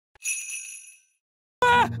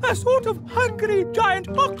A sort of hungry giant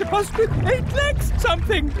octopus with 8 legs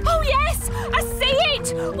something. Oh, yes! I see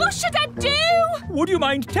it! What should I do? Would you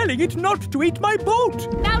mind telling it not to eat my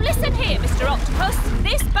boat? Now listen here, Mr. Octopus.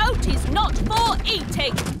 This boat is not for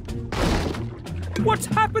eating. What's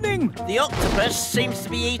happening? The octopus seems to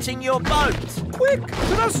be eating your boat. Quick,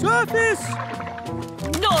 to the surface!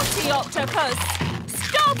 Naughty octopus!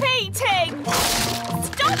 Stop eating!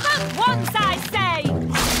 Stop at once, I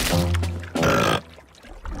say!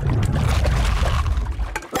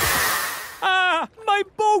 My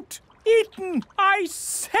boat! Eaten! I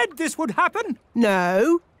said this would happen!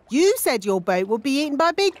 No, you said your boat would be eaten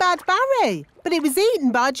by Big Bad Barry, but it was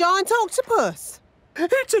eaten by a giant octopus.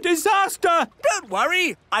 It's a disaster! Don't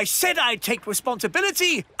worry. I said I'd take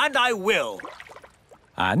responsibility, and I will.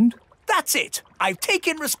 And? That's it. I've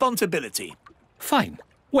taken responsibility. Fine.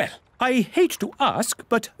 Well, I hate to ask,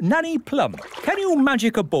 but Nanny Plum, can you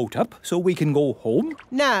magic a boat up so we can go home?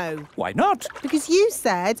 No, Why not? because you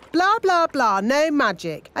said blah, blah, blah, no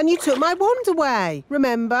magic, and you took my wand away,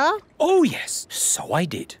 remember? Oh, yes, so I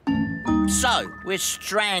did. So, we're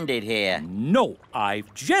stranded here. No,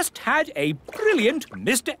 I've just had a brilliant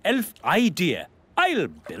Mr. Elf idea. I'll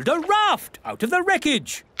build a raft out of the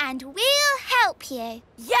wreckage. And we'll help you.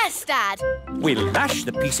 Yes, Dad! We'll lash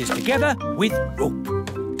the pieces together with rope.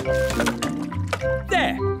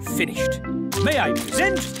 There, finished. May I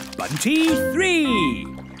present Bunty 3?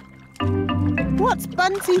 What's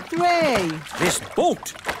Bunty 3? This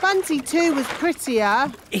boat. Bunty 2 was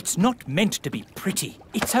prettier. It's not meant to be pretty.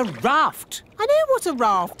 It's a raft. I know what a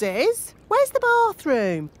raft is. Where's the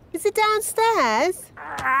bathroom? Is it downstairs?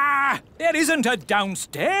 There isn't a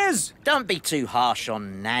downstairs. Don't be too harsh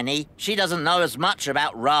on Nanny. She doesn't know as much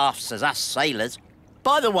about rafts as us sailors.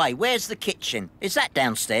 By the way, where's the kitchen? Is that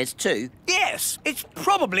downstairs too? Yes, it's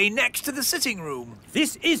probably next to the sitting room.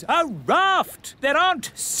 This is a raft. There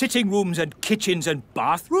aren't sitting rooms and kitchens and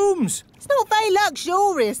bathrooms. It's not very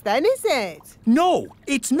luxurious then, is it? No,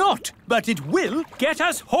 it's not. But it will get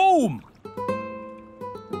us home.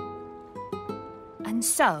 And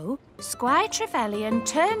so, Squire Trevelyan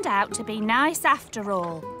turned out to be nice after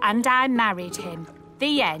all, and I married him.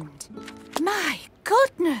 The end. My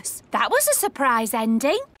goodness, that was a surprise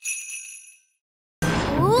ending.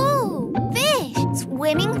 Ooh, fish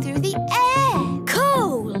swimming through the air.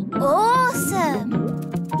 Cool! Awesome.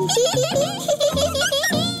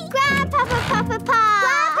 Grandpapa, Papa,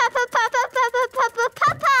 Pa. Grandpapa, Papa,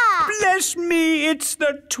 Papa. Bless me, it's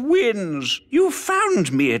the twins. You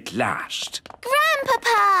found me at last.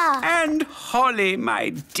 Grandpapa. And Holly, my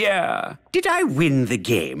dear. Did I win the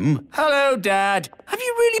game? Hello, Dad. Have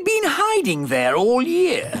you really been hiding there all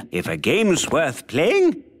year? If a game's worth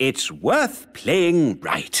playing, it's worth playing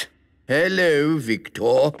right. Hello,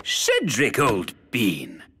 Victor. Cedric, old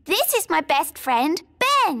bean. This is my best friend,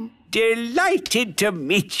 Ben. Delighted to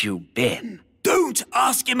meet you, Ben. Don't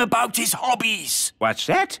ask him about his hobbies. What's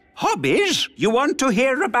that? Hobbies? You want to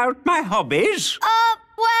hear about my hobbies?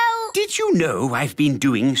 Well... Did you know I've been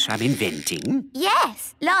doing some inventing?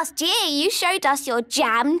 Yes. Last year you showed us your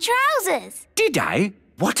jam trousers. Did I?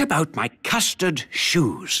 What about my custard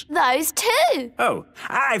shoes? Those too. Oh,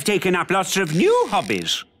 I've taken up lots of new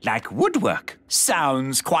hobbies, like woodwork.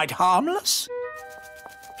 Sounds quite harmless.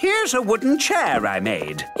 Here's a wooden chair I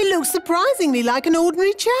made. It looks surprisingly like an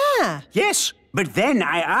ordinary chair. Yes, but then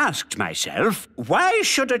I asked myself, why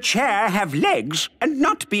should a chair have legs and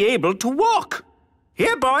not be able to walk?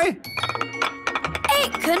 Here, boy.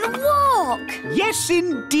 It can walk! Yes,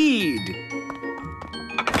 indeed.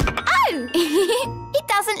 Oh! It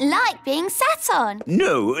doesn't like being sat on.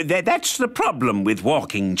 No, that's the problem with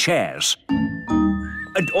walking chairs.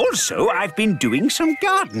 And also, I've been doing some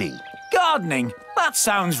gardening. Gardening? That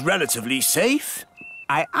sounds relatively safe.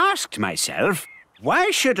 I asked myself,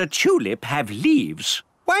 why should a tulip have leaves?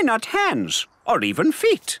 Why not hands or even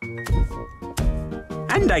feet?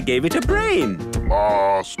 And I gave it a brain.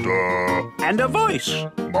 Master. And a voice.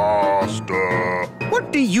 Master.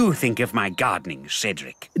 What do you think of my gardening,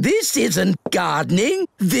 Cedric? This isn't gardening.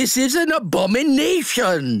 This is an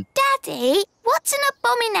abomination. Daddy, what's an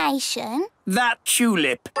abomination? That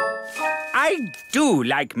tulip. I do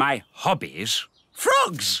like my hobbies.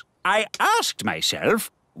 Frogs! I asked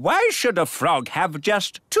myself, why should a frog have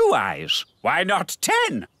just 2 eyes? Why not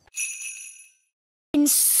 10? Been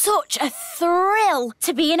such a thrill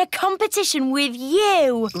to be in a competition with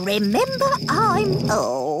you. Remember,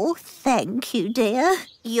 Oh, thank you, dear.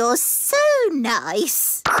 You're so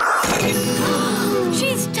nice.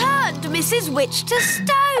 She's turned Mrs. Witch to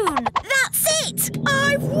stone. That's it!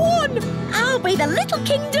 I've won! I'll be the Little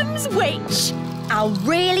Kingdom's witch. I'll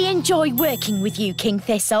really enjoy working with you, King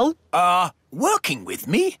Thistle. Working with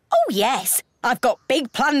me? Oh, yes. I've got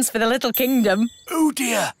big plans for the little kingdom. Oh,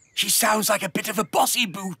 dear. She sounds like a bit of a bossy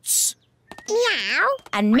boots. Meow.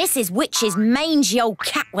 And Mrs. Witch's mangy old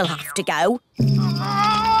cat will have to go.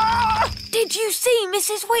 Did you see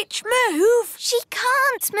Mrs. Witch move? She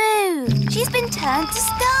can't move. She's been turned to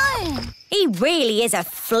stone. He really is a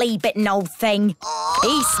flea-bitten old thing.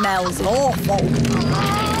 He smells awful.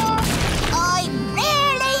 I'm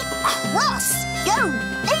really cross. You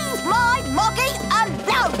leave my Moggy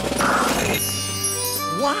alone.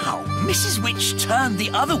 Wow, Mrs. Witch turned the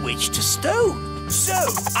other witch to stone. So,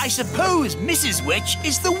 I suppose Mrs. Witch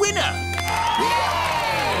is the winner.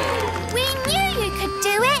 We knew you could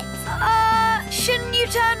do it. Shouldn't you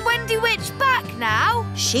turn Wendy Witch back now?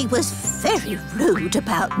 She was very rude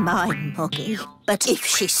about my Moggy. But if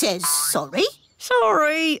she says sorry...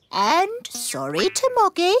 Sorry. And sorry to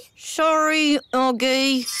Moggy. Sorry,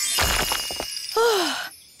 Oggy.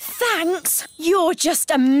 Thanks. You're just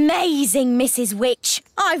amazing, Mrs. Witch.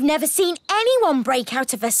 I've never seen anyone break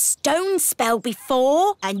out of a stone spell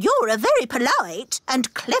before. And you're a very polite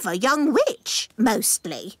and clever young witch,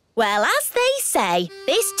 mostly. Well, as they say,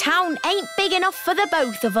 this town ain't big enough for the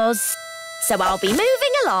both of us. So I'll be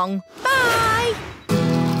moving along. Bye!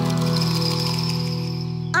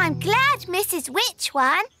 I'm glad Mrs. Witch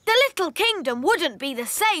won. The little kingdom wouldn't be the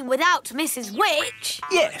same without Mrs. Witch.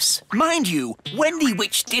 Yes, mind you, Wendy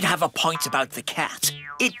Witch did have a point about the cat.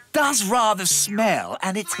 It does rather smell,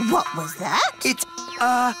 and it's... What was that? It,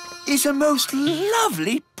 is a most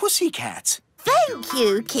lovely pussycat. Thank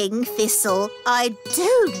you, King Thistle. I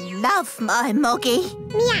do love my Moggy.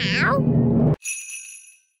 Meow.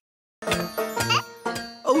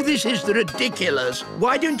 Oh, this is ridiculous.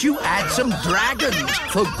 Why don't you add some dragons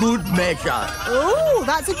for good measure? Oh,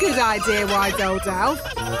 that's a good idea, Wise Old Elf.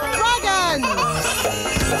 Dragons!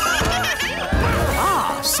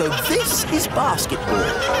 Ah, so this is basketball.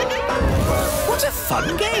 What a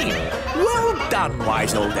fun game. Well done,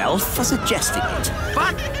 Wise Old Elf, for suggesting it.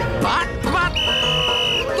 But...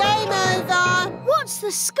 Game over! What's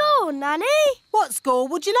the score, Nanny? What score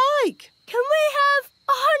would you like? Can we have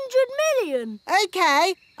 100 million?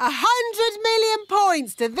 OK, 100 million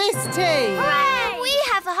points to this team. Hooray! We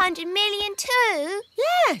have 100 million too.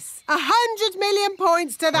 Yes, 100 million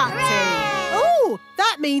points to that team. Oh,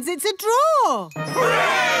 that means it's a draw.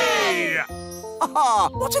 Hooray! Ah,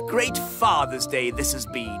 what a great Father's Day this has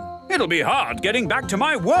been. It'll be hard getting back to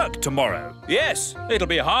my work tomorrow. Yes, it'll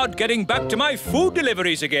be hard getting back to my food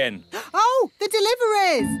deliveries again. Oh, the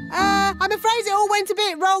deliveries. I'm afraid it all went a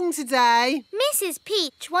bit wrong today. Mrs.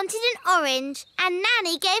 Peach wanted an orange and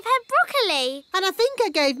Nanny gave her broccoli. And I think I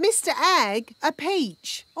gave Mr. Egg a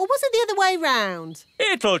peach. Or was it the other way round?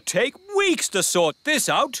 It'll take weeks to sort this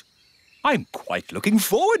out. I'm quite looking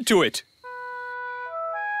forward to it.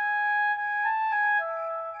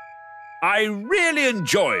 I really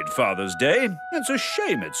enjoyed Father's Day. It's a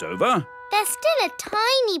shame it's over. There's still a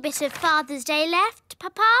tiny bit of Father's Day left,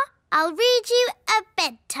 Papa. I'll read you a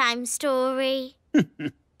bedtime story.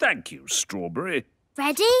 Thank you, Strawberry.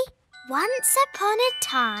 Ready? Once upon a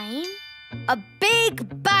time... A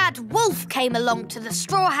big bad wolf came along to the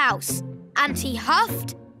straw house. And he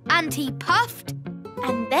huffed and he puffed.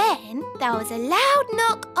 And then there was a loud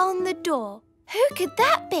knock on the door. Who could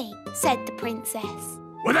that be? Said the princess.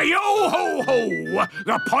 With a yo-ho-ho,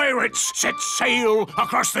 the pirates set sail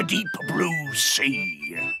across the deep blue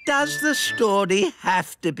sea. Does the story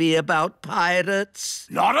have to be about pirates?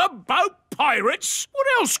 Not about pirates. What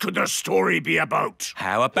else could the story be about?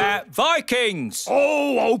 How about Vikings?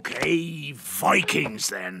 Oh, OK, Vikings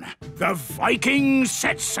then. The Vikings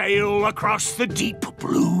set sail across the deep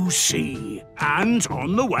blue sea. And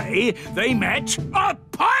on the way, they met a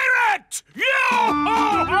pirate!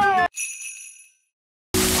 Yo-ho-ho!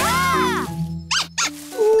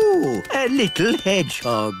 Ooh, a little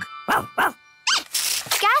hedgehog.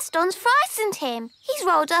 Gaston's frightened him. He's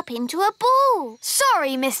rolled up into a ball.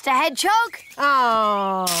 Sorry, Mr. Hedgehog.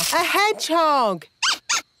 Oh, a hedgehog.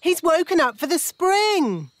 He's woken up for the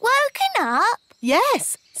spring. Woken up?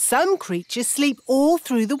 Yes, some creatures sleep all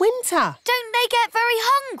through the winter. Don't they get very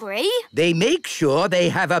hungry? They make sure they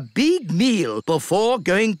have a big meal before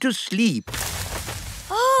going to sleep.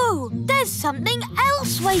 Oh, there's something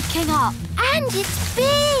else waking up. And it's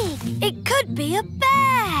big. It could be a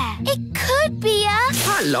bear. It could be a...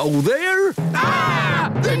 Hello there.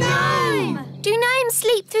 Ah! The gnome! Do gnomes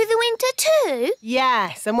sleep through the winter too?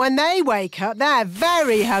 Yes, and when they wake up, they're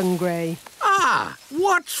very hungry. Ah,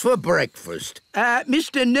 what's for breakfast?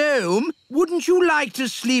 Mr. Gnome, wouldn't you like to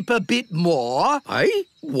sleep a bit more? Eh?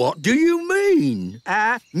 What do you mean?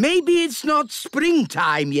 Maybe it's not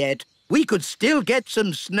springtime yet, we could still get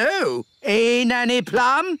some snow. Eh, Nanny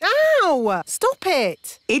Plum? Ow! Stop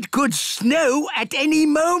it! It could snow at any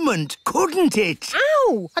moment, couldn't it?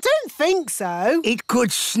 Ow! I don't think so. It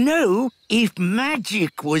could snow if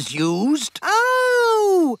magic was used.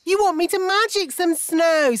 Oh! You want me to magic some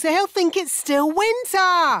snow so he'll think it's still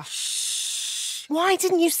winter. Shh! Why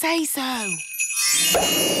didn't you say so?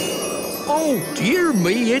 Oh, dear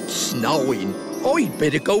me, it's snowing. I'd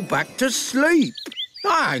better go back to sleep.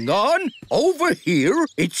 Hang on. Over here,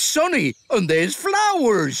 it's sunny and there's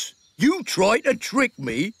flowers. You try to trick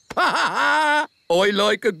me? Ha ha ha! I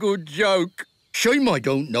like a good joke. Shame I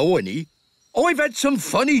don't know any. I've had some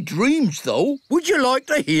funny dreams, though. Would you like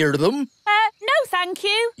to hear them? No, thank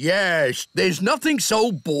you. Yes, there's nothing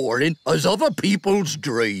so boring as other people's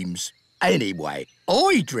dreams. Anyway,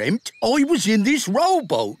 I dreamt I was in this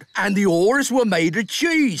rowboat and the oars were made of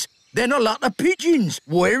cheese. Then a lot of pigeons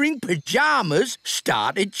wearing pyjamas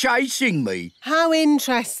started chasing me. How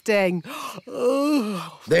interesting.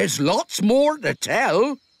 There's lots more to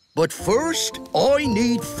tell, but first I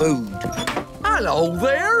need food. Hello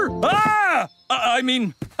there. Ah!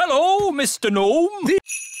 Hello, Mr. Gnome.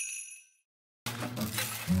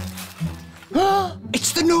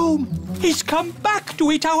 It's the gnome. He's come back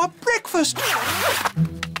to eat our breakfast.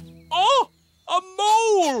 Oh, a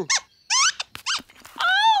mole!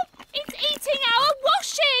 Oh, it's eating our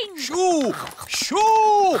washing! Shoo!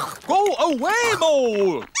 Shoo! Go away,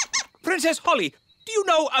 mole! Princess Holly, do you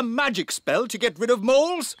know a magic spell to get rid of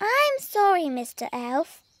moles? I'm sorry, Mr.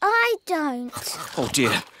 Elf. I don't. Oh,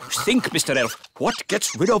 dear. Think, Mr. Elf. What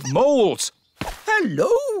gets rid of moles? Hello.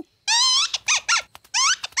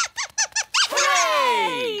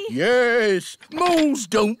 Hooray! Yes, moles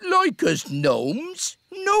don't like us gnomes.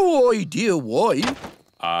 No idea why.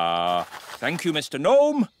 Thank you, Mr.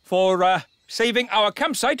 Gnome, for saving our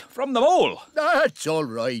campsite from the mole. That's all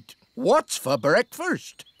right. What's for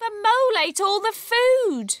breakfast? The mole ate all the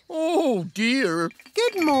food. Oh, dear.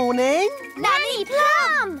 Good morning. Nanny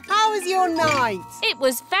Plum! How was your night? It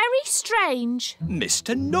was very strange.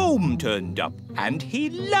 Mr. Gnome turned up, and he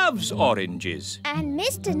loves oranges. And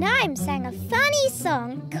Mr. Gnome sang a funny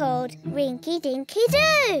song called Rinky Dinky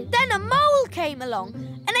Doo. Then a mole came along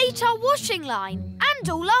and ate our washing line and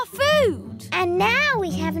all our food. And now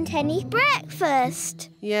we haven't any breakfast.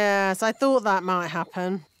 Yes, I thought that might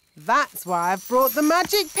happen. That's why I've brought the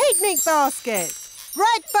magic picnic basket.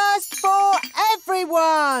 Breakfast for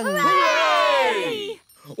everyone! Hooray!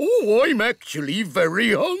 Oh, I'm actually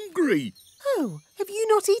very hungry. Oh, have you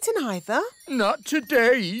not eaten either? Not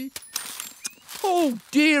today. Oh,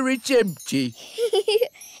 dear, it's empty.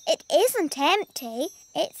 It isn't empty.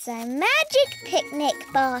 It's a magic picnic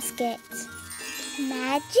basket.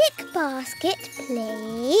 Magic basket,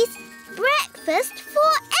 please. Breakfast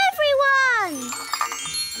for everyone!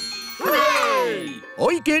 Hooray!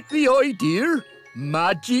 I get the idea.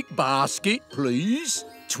 Magic basket, please.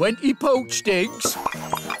 20 poached eggs,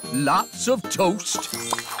 lots of toast,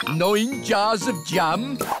 9 jars of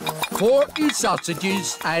jam, 40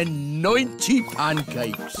 sausages and 90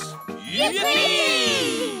 pancakes.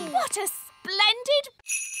 Yippee! What a splendid...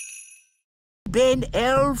 Ben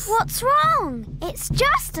Elf. What's wrong? It's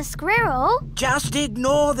just a squirrel. Just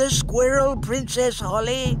ignore the squirrel, Princess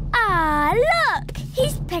Holly. Ah, look!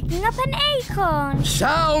 He's picking up an acorn.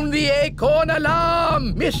 Sound the acorn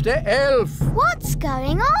alarm, Mr. Elf. What's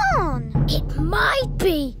going on? It might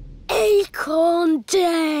be Acorn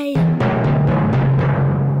Day.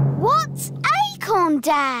 What's Acorn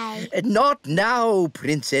Day? Not now,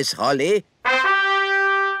 Princess Holly.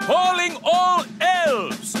 Calling all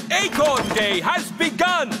elves! Acorn Day has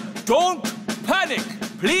begun! Don't panic!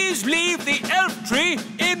 Please leave the elf tree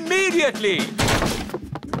immediately!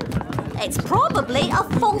 It's probably a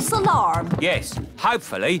false alarm. Yes,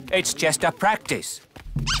 hopefully it's just a practice.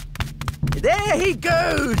 There he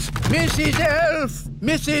goes! Mrs. Elf!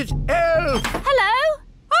 Mrs. Elf! Hello?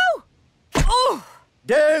 Oh! Oh!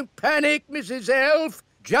 Don't panic, Mrs. Elf.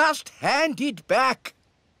 Just hand it back.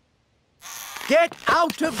 Get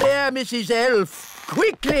out of there, Mrs. Elf.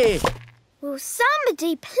 Quickly! Will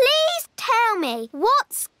somebody please tell me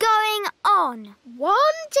what's going on? One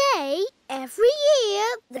day, every year,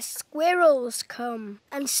 the squirrels come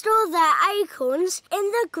and store their acorns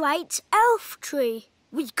in the great elf tree.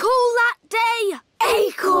 We call that day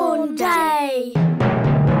Acorn Day.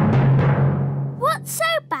 What's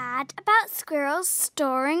so bad about squirrels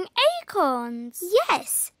storing acorns?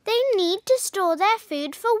 Yes, they need to store their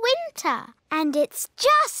food for winter. And it's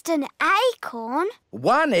just an acorn.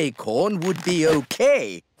 One acorn would be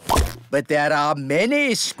okay. But there are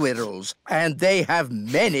many squirrels, and they have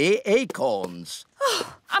many acorns.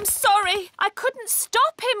 I'm sorry. I couldn't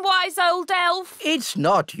stop him, wise old elf. It's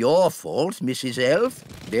not your fault, Mrs. Elf.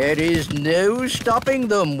 There is no stopping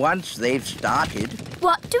them once they've started.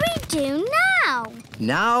 What do we do now?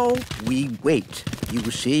 Now we wait. You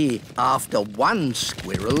see, after one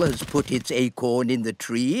squirrel has put its acorn in the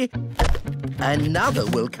tree, another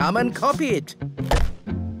will come and copy it.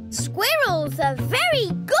 Squirrels are very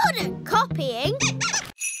good at copying.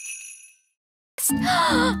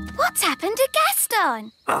 What's happened to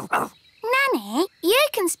Gaston? Nanny, you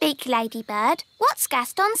can speak, Ladybird. What's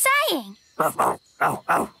Gaston saying?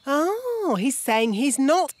 Oh, he's saying he's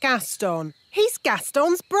not Gaston. He's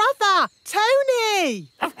Gaston's brother, Tony.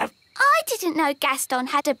 I didn't know Gaston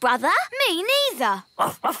had a brother. Me neither.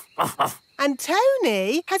 And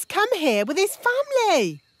Tony has come here with his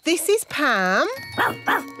family. This is Pam.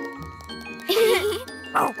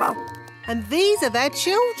 And these are their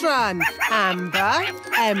children, Amber,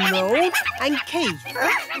 Emerald and Keith.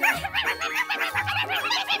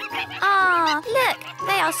 Ah, look,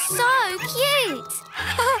 they are so cute.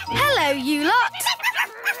 Hello, you lot.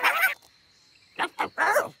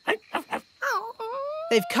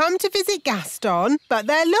 They've come to visit Gaston, but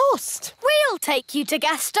they're lost. We'll take you to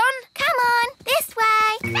Gaston. Come on, this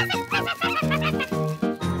way.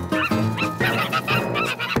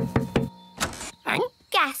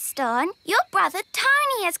 Gaston, your brother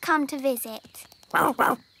Tony has come to visit. Oh,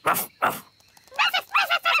 look!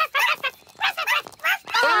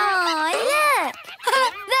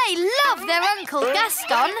 They love their Uncle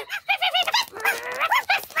Gaston.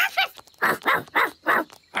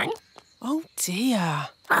 Oh, dear.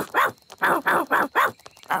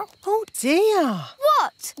 Oh, dear.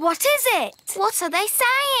 What? What is it? What are they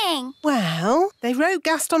saying? Well, they wrote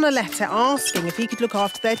Gaston a letter asking if he could look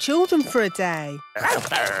after their children for a day.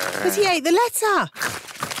 But he ate the letter.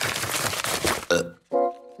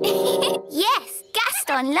 Yes,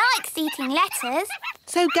 Gaston likes eating letters.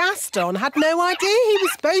 So Gaston had no idea he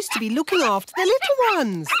was supposed to be looking after the little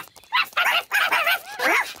ones.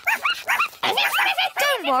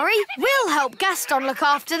 Don't worry, we'll help Gaston look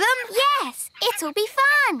after them. Yes, it'll be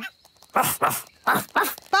fun.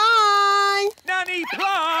 Bye! Nanny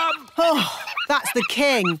Plum! Oh, that's the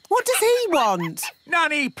king. What does he want?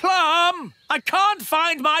 Nanny Plum! I can't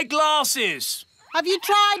find my glasses. Have you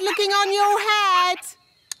tried looking on your head?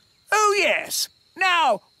 Oh, yes.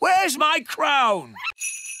 Now, where's my crown?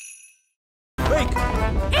 Wait.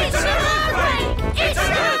 It's an earthquake! It's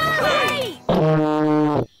an earthquake!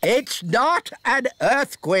 It's not an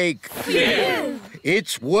earthquake. Phew.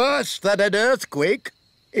 It's worse than an earthquake.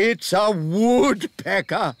 It's a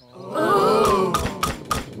woodpecker. Oh.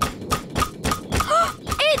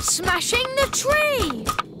 It's smashing the tree.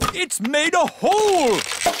 It's made a hole.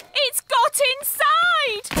 It's got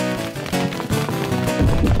inside.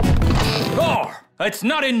 Oh, it's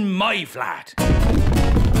not in my flat.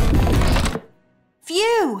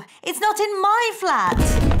 Phew! It's not in my flat.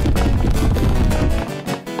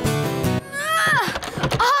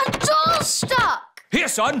 Our door's stuck. Here,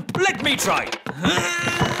 son, let me try.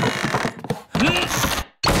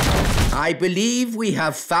 I believe we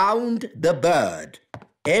have found the bird.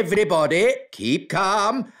 Everybody, keep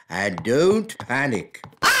calm and don't panic.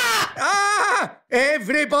 Ah! Ah!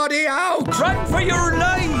 Everybody out! Run for your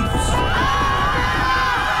lives!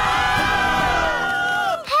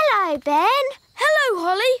 Hello, Ben. Hello,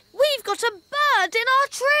 Holly. We've got a bird in our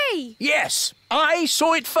tree. Yes, I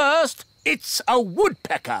saw it first. It's a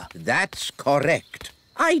woodpecker. That's correct.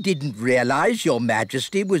 I didn't realise Your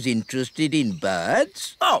Majesty was interested in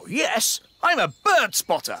birds. Oh, yes. I'm a bird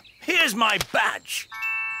spotter. Here's my badge.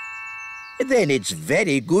 Then it's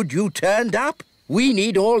very good you turned up. We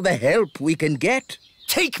need all the help we can get.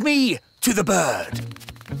 Take me to the bird.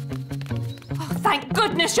 Oh, thank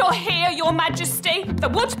goodness you're here, Your Majesty. The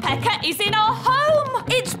woodpecker is in our home.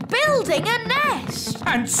 It's building a nest.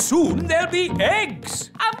 And soon there'll be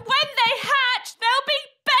eggs. And when they hatch, there'll be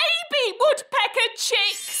baby woodpecker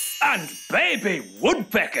chicks. And baby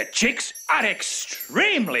woodpecker chicks are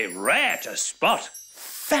extremely rare to spot.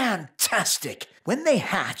 Fantastic. When they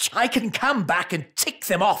hatch, I can come back and tick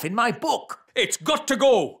them off in my book. It's got to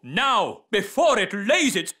go now, before it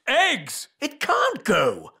lays its eggs. It can't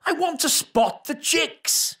go. I want to spot the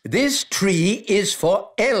chicks. This tree is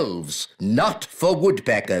for elves, not for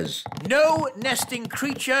woodpeckers. No nesting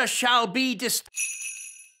creature shall be to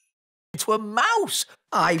a mouse.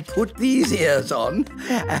 I put these ears on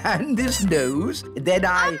and this nose, then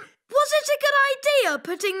I... Was it a good idea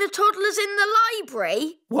putting the toddlers in the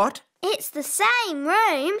library? What? It's the same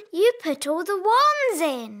room you put all the wands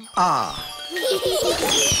in. Ah.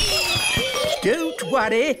 Don't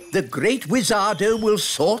worry, the great Wizardo will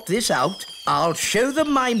sort this out. I'll show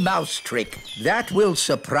them my mouse trick. That will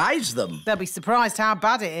surprise them. They'll be surprised how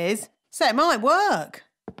bad it is. So it might work.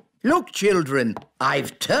 Look, children,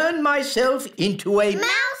 I've turned myself into a... Mousy!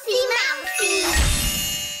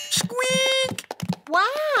 Squeak!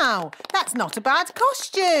 Wow, that's not a bad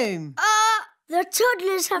costume. The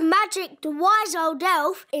toddlers have magicked the wise old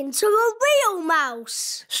elf into a real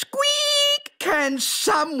mouse. Squeak! Can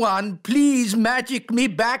someone please magic me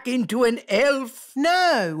back into an elf?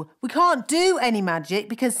 No, we can't do any magic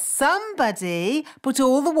because somebody put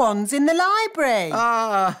all the wands in the library.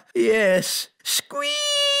 Ah, yes.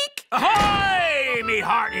 Squeak! Ahoy, me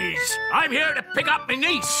hearties! I'm here to pick up my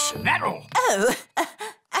niece, Nettle. Oh,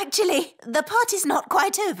 actually, the party's not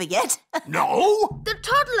quite over yet. No? The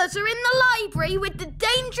toddlers are in the library with the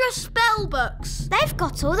dangerous spell books. They've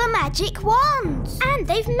got all the magic wands. And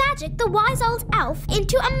they've magicked the wise old elf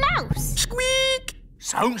into a mouse. Squeak!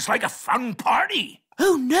 Sounds like a fun party.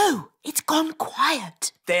 Oh, no, it's gone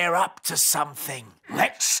quiet. They're up to something.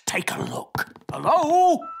 Let's take a look.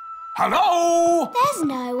 Hello? Hello? There's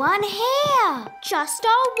no one here. Just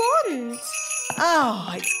our wands.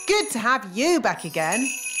 Oh, it's good to have you back again.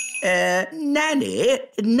 Nanny,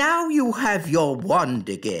 now you have your wand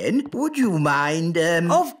again, would you mind,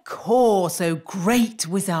 Of course, oh great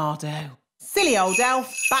Wizardo. Silly old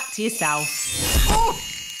elf, back to yourself. Oh,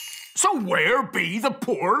 so where be the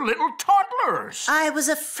poor little toddlers? I was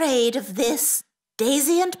afraid of this.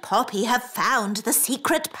 Daisy and Poppy have found the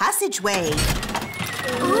secret passageway.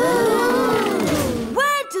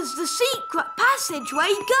 Where does the secret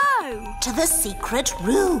passageway go? To the secret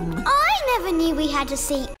room. I never knew we had a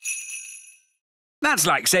secret. That's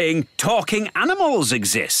like saying talking animals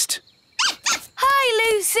exist.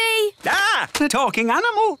 Hi, Lucy. Ah, a talking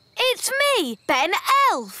animal. It's me, Ben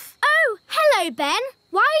Elf. Oh, hello, Ben.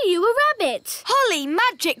 Why are you a rabbit? Holly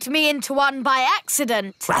magicked me into one by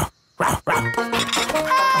accident.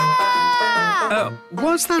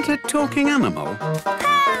 Was that a talking animal?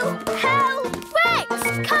 Help! Help! Rex,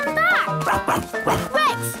 come back!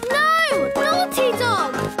 Rex, no! Naughty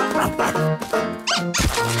dog!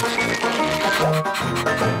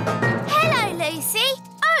 Hello, Lucy.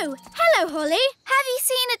 Oh, hello, Holly. Have you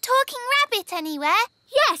seen a talking rabbit anywhere?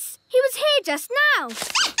 Yes, he was here just now.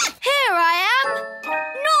 Here I am.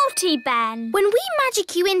 Naughty Ben. When we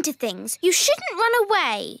magic you into things, you shouldn't run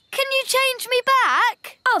away. Can you change me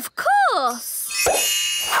back? Of course.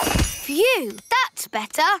 Phew, that's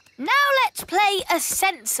better. Now let's play a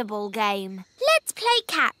sensible game. Let's play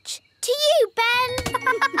catch. To you, Ben.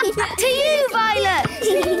 To you, Violet.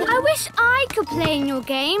 I wish I could play in your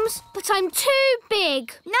games, but I'm too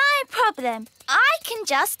big. No problem. I can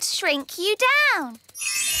just shrink you down.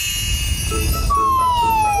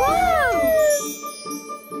 Whoa!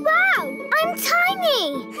 Wow, I'm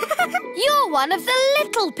tiny. You're one of the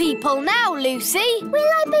little people now, Lucy. Will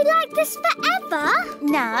I be like this forever?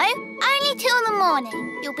 No, only till the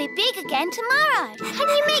morning. You'll be big again tomorrow. Can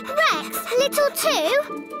you make Rex little too?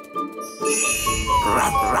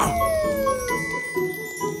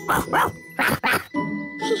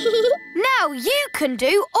 Now you can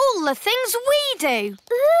do all the things we do.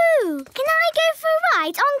 Ooh, can I go for a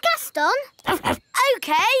ride on Gaston?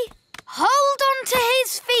 OK. Hold on to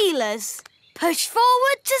his feelers. Push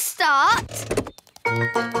forward to start.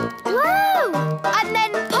 Whoa! And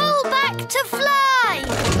then pull back to fly.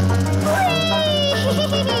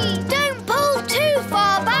 Whee! Don't pull too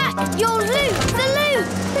far back. You'll lose the loop.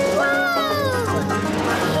 Whoa!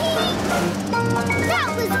 That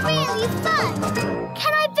was really fun.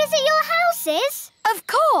 Can I visit your houses? Of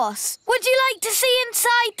course. Would you like to see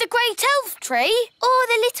inside the great elf tree? Or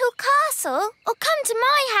the little castle? Or come to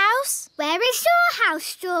my house? Where is your house,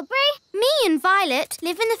 Strawberry? Me and Violet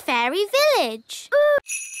live in the fairy village.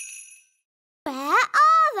 Where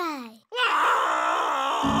are they?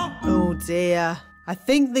 Oh dear, I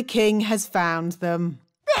think the king has found them.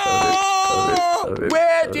 Oh!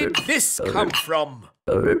 Where did this come from?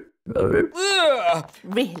 Ugh.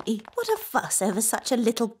 Really? What a fuss over such a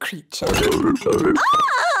little creature.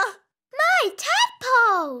 Ah! My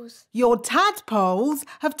tadpoles! Your tadpoles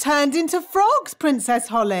have turned into frogs, Princess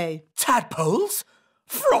Holly. Tadpoles?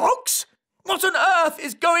 Frogs? What on earth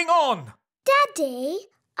is going on? Daddy,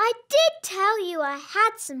 I did tell you I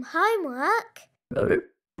had some homework.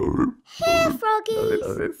 Here,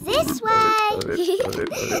 froggies. This way.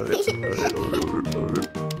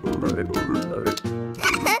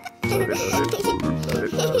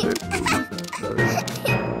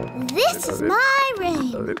 This is my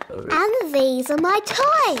room. And these are my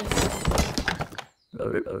toys.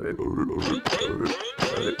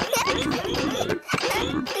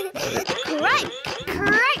 Crank,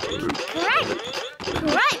 crank, crank,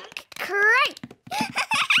 crank, crank.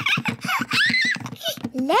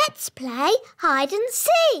 play hide and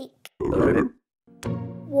seek. 1,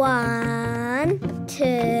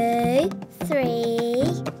 2, 3,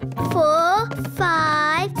 4,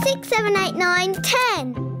 5, 6, 7, 8, 9,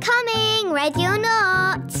 10. Coming, ready or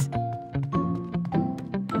not.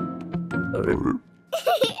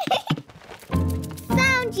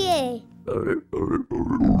 Found you.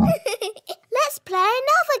 Let's play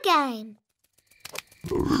another game.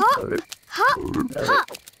 Hop, hop, hop.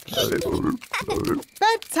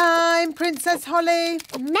 Bedtime, Princess Holly.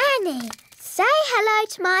 Nanny, say hello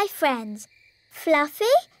to my friends. Fluffy,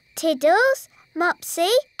 Tiddles, Mopsy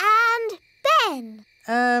and Ben.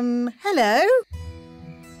 Hello.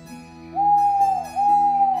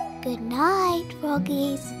 Good night,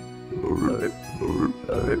 froggies.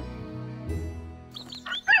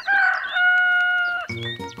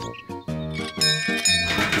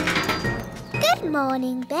 Good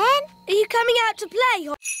morning, Ben. Are you coming out to play?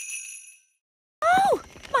 Oh,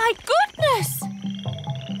 my goodness!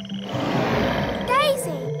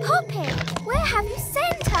 Daisy, Poppy, where have you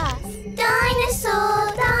sent us? Dinosaur,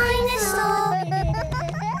 dinosaur.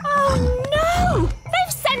 Oh, no!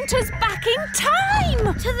 They've sent us back in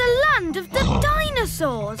time! To the land of the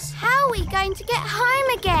dinosaurs. How are we going to get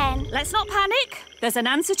home again? Let's not panic. There's an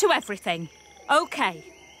answer to everything. OK,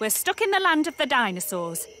 we're stuck in the land of the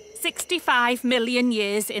dinosaurs. 65 million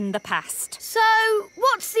years in the past. So,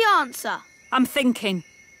 what's the answer? I'm thinking.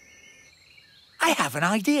 I have an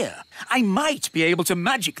idea. I might be able to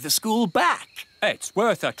magic the school back. It's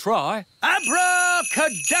worth a try.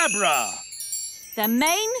 Abracadabra! The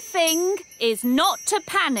main thing is not to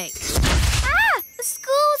panic. Ah! The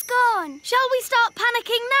school's gone. Shall we start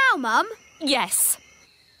panicking now, Mum? Yes.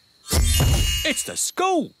 It's the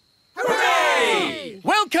school. Hooray!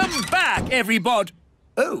 Welcome back, everybody.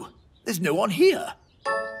 Oh, there's no one here.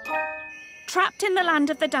 Trapped in the land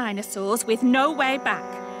of the dinosaurs with no way back.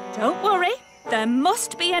 Don't worry, there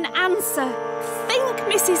must be an answer. Think,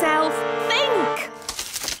 Mrs. Elf, think!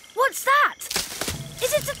 What's that?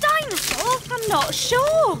 Is it a dinosaur? I'm not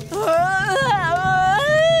sure.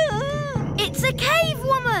 It's a cave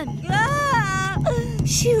woman.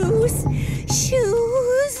 Shoes.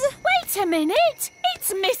 Wait a minute.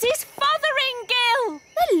 It's Mrs. Fotheringill.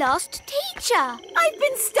 The lost teacher. I've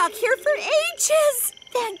been stuck here for ages.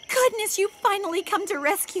 Thank goodness you finally come to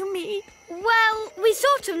rescue me. Well, we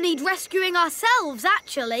sort of need rescuing ourselves,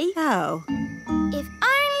 actually. Oh. If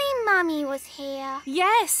only Mummy was here.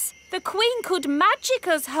 Yes, the Queen could magic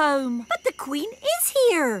us home. But the Queen is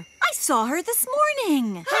here. I saw her this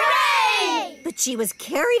morning. Hooray! But she was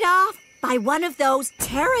carried off by one of those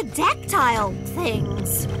pterodactyl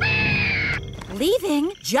things.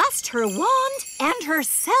 Leaving just her wand and her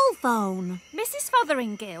cell phone. Mrs.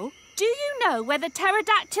 Fotheringill, do you know where the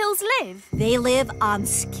pterodactyls live? They live on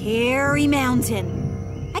Scary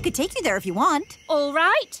Mountain. I could take you there if you want. All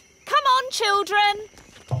right. Come on, children.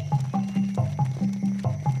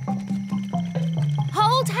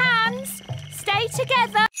 Hold hands. Stay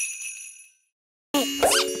together.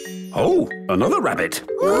 Oh, another rabbit.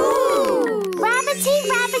 Ooh! Rabbity,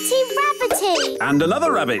 rabbity, rabbity. And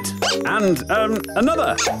another rabbit. And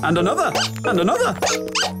another. And another. And another.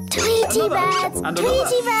 Tweety birds, And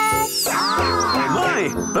Tweety birds. Oh my,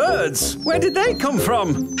 birds. Where did they come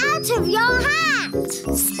from? Out of your hat.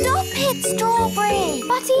 Stop it, Strawberry.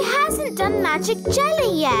 But he hasn't done magic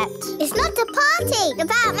jelly yet. It's not a party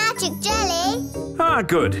without magic jelly. Ah,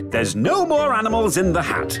 good. There's no more animals in the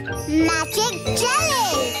hat. Magic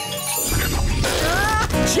jelly.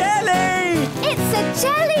 Jelly! It's a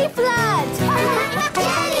jelly flood.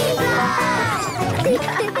 Jelly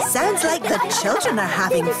flood. Sounds like the children are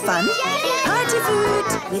having fun. Party food.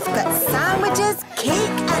 We've got sandwiches,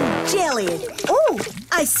 cake and jelly. Oh,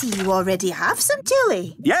 I see you already have some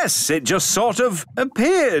jelly. Yes, it just sort of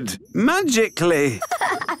appeared magically.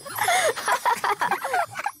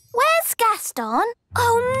 Where's Gaston?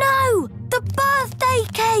 Oh no, the birthday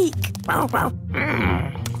cake.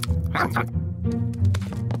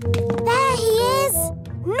 There he is.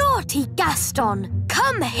 Naughty Gaston,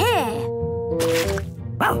 come here.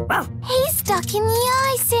 He's stuck in the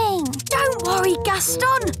icing. Don't worry,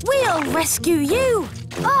 Gaston. We'll rescue you.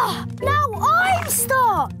 Oh, now I'm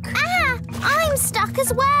stuck. Ah, I'm stuck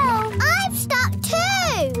as well. I'm stuck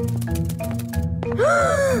too.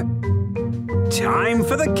 Time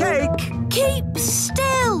for the cake. Keep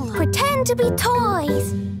still. Pretend to be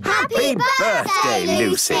toys. Happy birthday,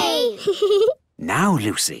 Lucy. Now,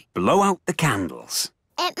 Lucy, blow out the candles.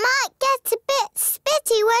 It might get a bit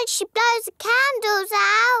spitty when she blows the candles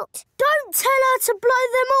out. Don't tell her to blow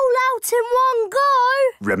them all out in one go.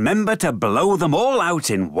 Remember to blow them all out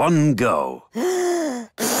in one go. Ah!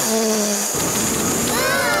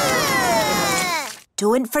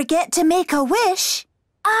 Don't forget to make a wish.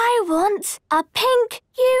 I want a pink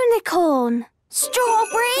unicorn.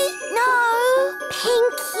 Strawberry? No,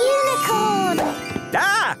 pink unicorn.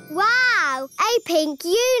 Ah! Wow, a pink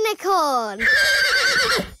unicorn.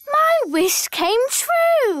 My wish came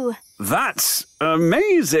true. That's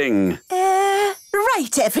amazing.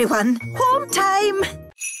 Right, everyone. Home time.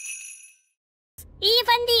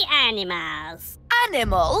 Even the animals.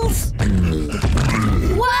 Animals?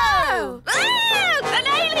 Whoa! An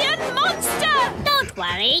alien monster! Don't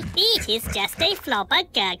worry, it is just a flobber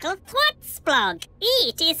gurgle thwats-splog.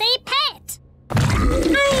 It is a pet.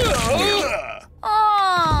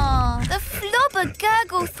 Oh, the flobber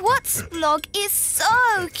gurgle thwats-splog is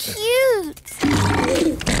so cute.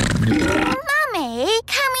 Mummy,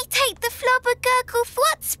 can we take the flobber gurgle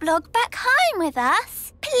thwats-splog back home with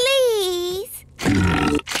us? Please?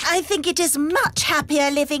 I think it is much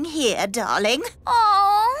happier living here, darling.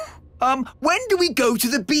 Oh. When do we go to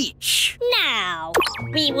the beach? Now,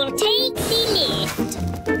 we will take the lift.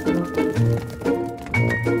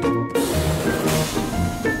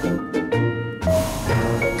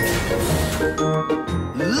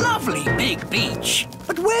 Lovely big beach.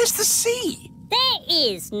 But where's the sea? There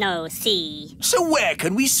is no sea. So where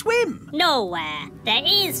can we swim? Nowhere. There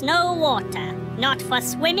is no water. Not for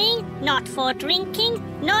swimming, not for drinking,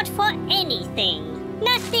 not for anything.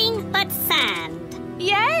 Nothing but sand.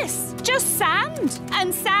 Yes, just sand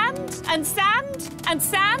and sand and sand and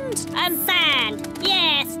sand and sand.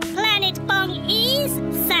 Yes, Planet Bung is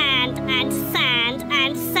sand and sand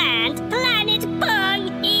and sand. Planet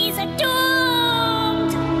Bung is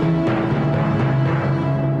doomed.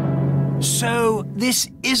 So this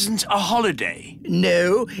isn't a holiday?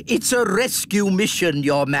 No, it's a rescue mission,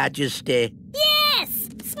 Your Majesty. Yes,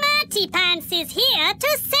 Smarty Pants is here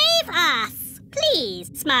to save us. Please,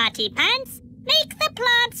 Smarty Pants, make the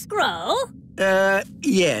plants grow.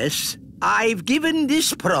 Yes. I've given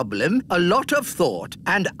this problem a lot of thought,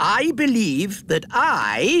 and I believe that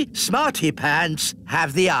I, Smarty Pants,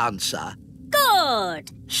 have the answer.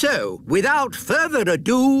 Good. So, without further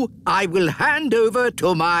ado, I will hand over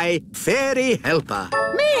to my fairy helper.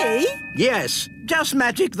 Me? Yes, just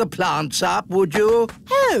magic the plants up, would you?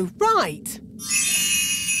 Oh, right.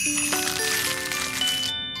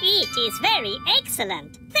 It is very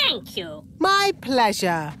excellent. Thank you. My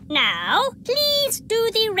pleasure. Now, please do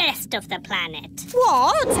the rest of the planet.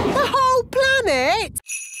 What? The whole planet?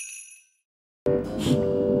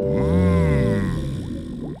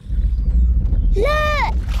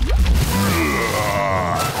 Look!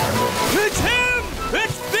 It's him!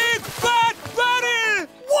 It's Big Bad Barry!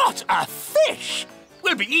 What a fish!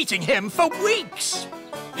 We'll be eating him for weeks.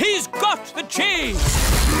 He's got the cheese!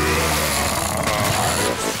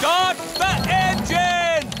 Start the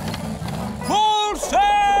engine! Full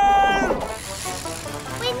sail!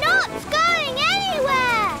 We're not going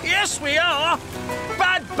anywhere! Yes, we are.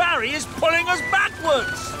 Bad Barry is pulling us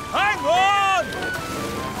backwards. Hang on!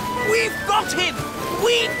 We've got him!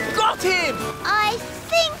 We've got him! I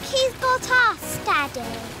think he's got us, Daddy.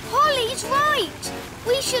 Holly's right.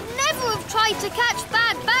 We should never have tried to catch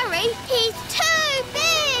Bad Barry. He's too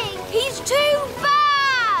big. He's too bad.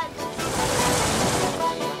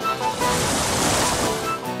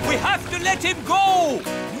 We have to let him go!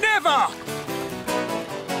 Never!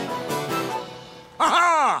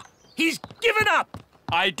 Aha! He's given up!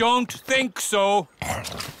 I don't think so.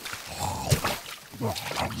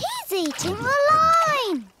 He's eating the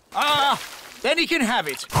line. Ah, then he can have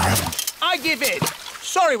it. I give in.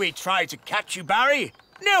 Sorry we tried to catch you, Barry.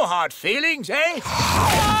 No hard feelings, eh?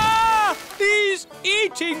 Ah! He's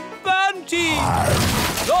eating Bunty!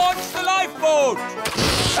 Launch the lifeboat!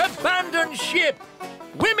 Abandon ship!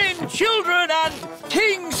 Women, children and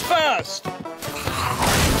kings first!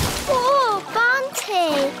 Poor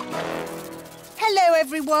Bunty. Hello,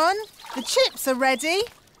 everyone. The chips are ready.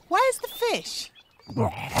 Where's the fish?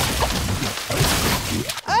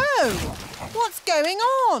 Oh, what's going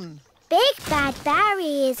on? Big Bad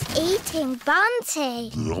Barry is eating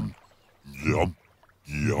Bunty. Yum, yum,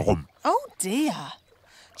 yum. Oh, dear.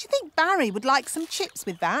 Do you think Barry would like some chips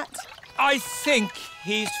with that? I think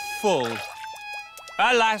he's full.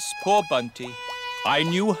 Alas, poor Bunty. I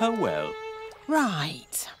knew her well.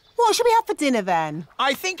 Right. What should we have for dinner, then?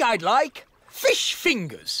 I think I'd like fish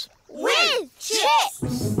fingers. With chips.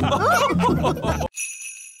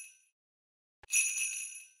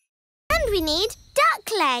 And we need duck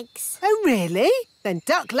legs. Oh, really? Then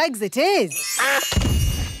duck legs it is.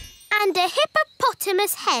 And a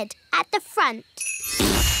hippopotamus head at the front.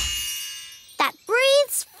 That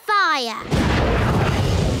breathes fire.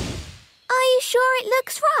 Are you sure it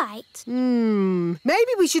looks right?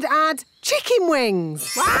 Maybe we should add Chicken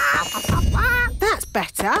wings. That's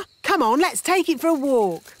better. Come on, let's take it for a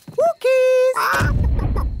walk. Walkies!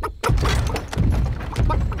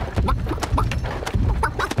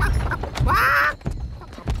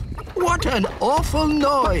 What an awful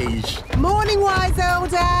noise. Morning, wise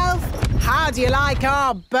old elf. How do you like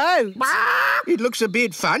our boat? It looks a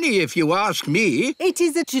bit funny if you ask me. It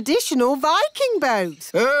is a traditional Viking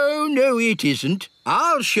boat. Oh, no, it isn't.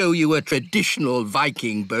 I'll show you a traditional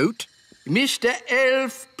Viking boat. Mr.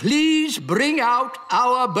 Elf, please bring out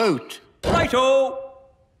our boat. Righto!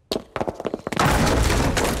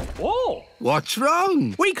 Oh! What's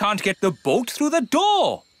wrong? We can't get the boat through the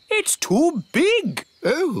door. It's too big.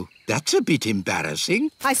 Oh, that's a bit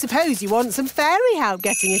embarrassing. I suppose you want some fairy help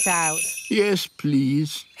getting it out. Yes,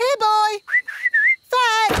 please. Here, boy.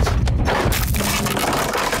 Fetch!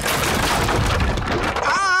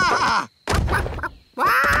 Ah!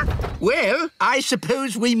 Well, I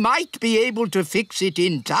suppose we might be able to fix it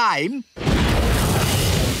in time.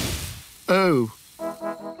 Oh.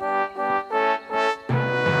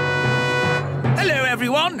 Hello,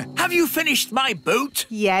 everyone. Have you finished my boat?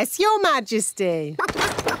 Yes, Your Majesty.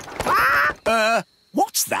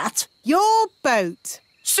 What's that? Your boat.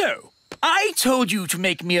 So, I told you to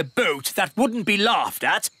make me a boat that wouldn't be laughed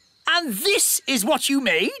at, and this is what you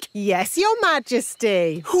made? Yes, Your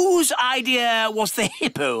Majesty. Whose idea was the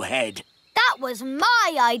hippo head? That was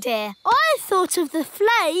my idea. I thought of the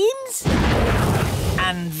flames.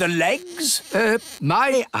 And the legs?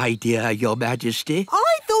 My idea, Your Majesty.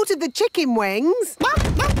 I thought of the chicken wings.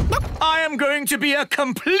 I am going to be a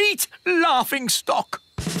complete laughingstock.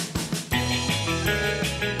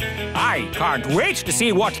 I can't wait to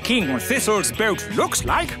see what King Thistle's boat looks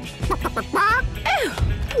like. Oh,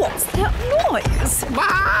 what's that noise?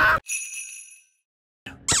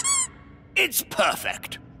 It's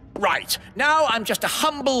perfect. Right, now I'm just a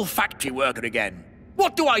humble factory worker again.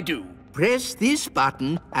 What do I do? Press this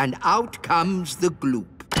button and out comes the gloop.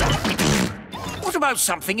 What about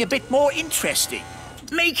something a bit more interesting?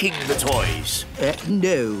 Making the toys.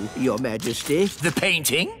 No, Your Majesty. The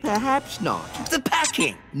painting? Perhaps not. The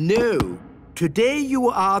packing? No. Today you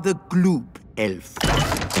are the gloop elf.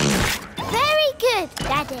 Very good,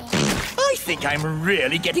 Daddy. I think I'm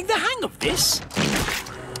really getting the hang of this.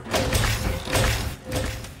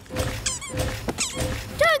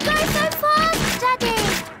 Don't go so fast, Daddy.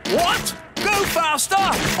 What? Go faster!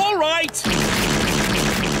 All right!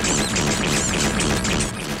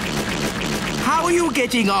 How are you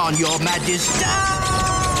getting on, Your Majesty?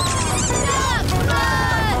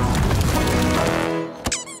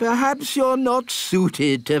 Perhaps you're not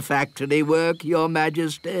suited to factory work, Your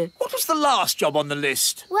Majesty. What was the last job on the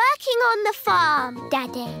list? Working on the farm,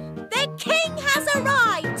 Daddy. The king has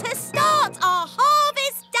arrived to start our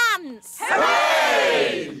harvest dance.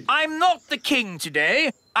 Hooray! I'm not the king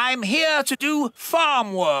today. I'm here to do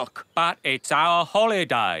farm work. But it's our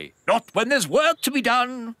holiday. Not when there's work to be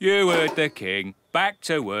done. You heard the king. Back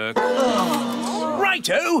to work.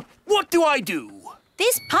 Righto, what do I do?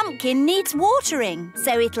 This pumpkin needs watering,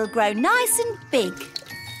 so it'll grow nice and big.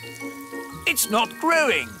 It's not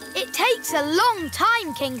growing. It takes a long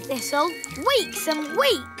time, King Thistle. Weeks and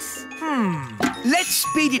weeks. Let's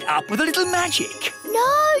speed it up with a little magic.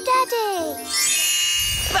 No, Daddy.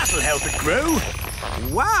 That'll help it grow.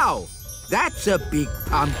 Wow, that's a big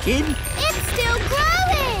pumpkin. It's still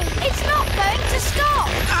growing. It's not going to stop.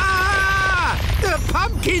 Ah! The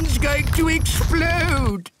pumpkin's going to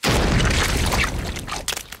explode.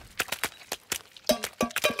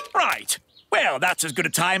 Right. Well, that's as good a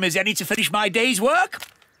time as any to finish my day's work.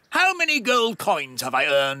 How many gold coins have I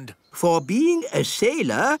earned? For being a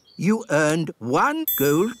sailor, you earned 1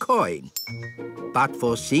 gold coin. But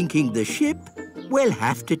for sinking the ship, we'll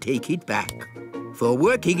have to take it back. For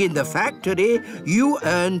working in the factory, you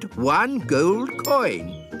earned 1 gold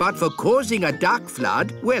coin. But for causing a duck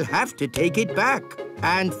flood, we'll have to take it back.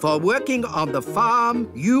 And for working on the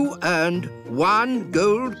farm, you earned 1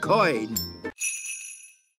 gold coin.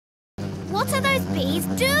 What are those bees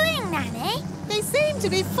doing, Nanny? They seem to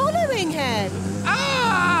be following him.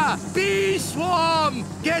 Ah! Bee swarm!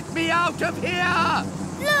 Get me out of here!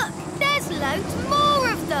 Look, there's loads more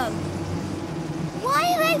of them.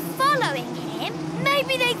 Why are they following him?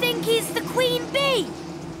 Maybe they think he's the queen bee.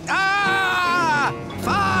 Ah!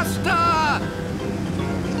 Faster!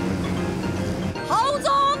 Hold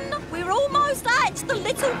on! We're almost at the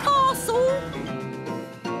little castle.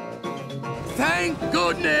 Thank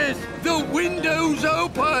goodness! The window's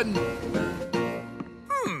open!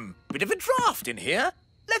 Bit of a draft in here.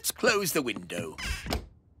 Let's close the window.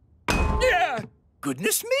 Yeah,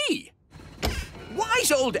 goodness me. Wise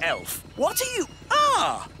old elf, what are you...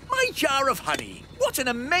 Ah, My jar of honey. What an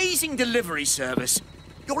amazing delivery service.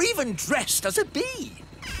 You're even dressed as a bee.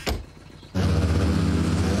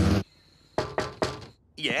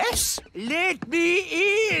 Yes? Let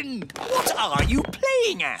me in. What are you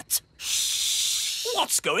playing at? Shh.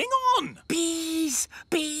 What's going on? Bees,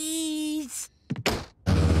 bees.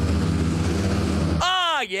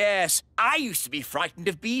 Ah, yes. I used to be frightened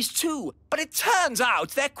of bees too, but it turns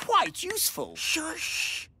out they're quite useful.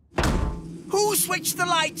 Shush. Who switched the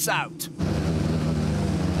lights out?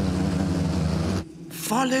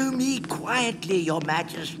 Follow me quietly, Your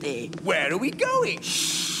Majesty. Where are we going?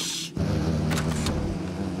 Shh.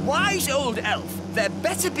 Wise old elf, there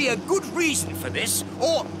better be a good reason for this,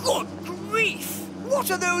 or good grief!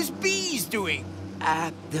 What are those bees doing?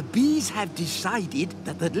 The bees have decided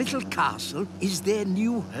that the little castle is their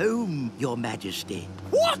new home, Your Majesty.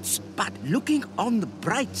 What? But looking on the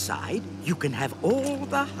bright side, you can have all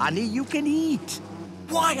the honey you can eat.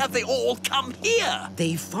 Why have they all come here?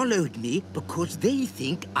 They followed me because they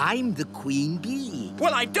think I'm the queen bee.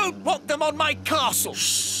 Well, I don't want them on my castle.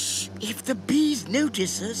 Shh! If the bees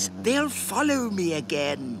notice us, they'll follow me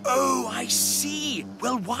again. Oh, I see.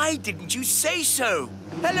 Well, why didn't you say so?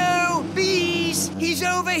 Hello, bees! He's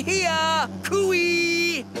over here!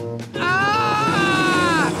 Cooey!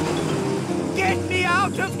 Ah! Get me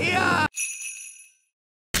out of here!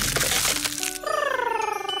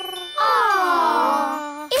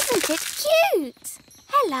 Aww, isn't it cute?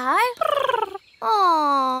 Hello.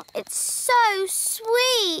 Aww, it's so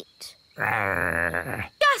sweet.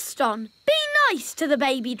 Gaston, be nice to the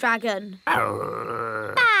baby dragon.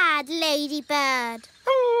 Bad ladybird.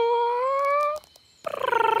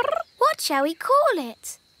 What shall we call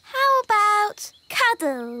it? How about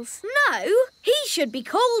Cuddles? No, he should be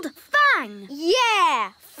called Fang.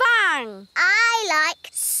 Yeah, Fang. I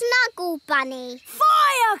like Snuggle Bunny.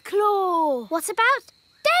 Fireclaw. What about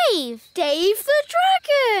Dave? Dave the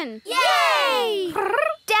dragon. Yay!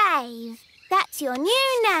 Dave, that's your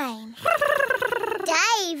new name.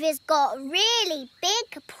 Dave has got really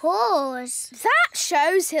big paws. That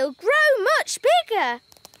shows he'll grow much bigger.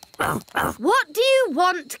 What do you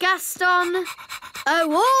want, Gaston?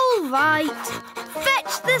 Oh, all right.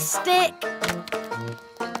 Fetch the stick.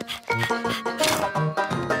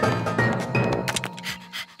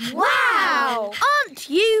 Wow! Aren't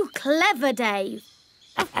you clever, Dave?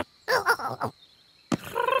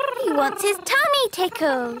 He wants his tummy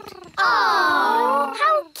tickled. Oh,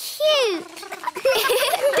 how cute.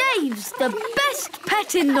 Dave's the best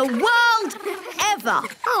pet in the world ever.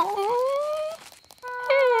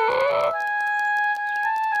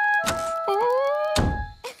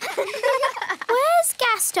 Where's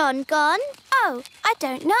Gaston gone? Oh, I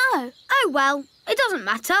don't know. Oh, well, it doesn't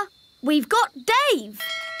matter. We've got Dave.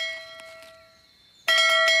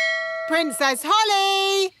 Princess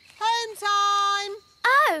Holly! Home time!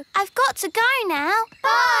 Oh, I've got to go now.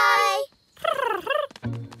 Bye!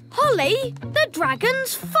 Holly, the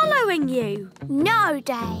dragon's following you. No,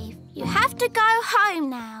 Dave. You have to go home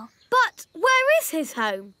now. But where is his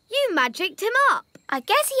home? You magicked him up. I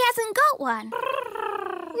guess he hasn't got one.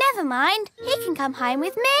 Never mind. He can come home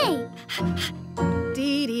with me.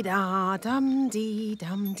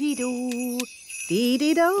 Dee-dee-da-dum-dee-dum-dee-doo.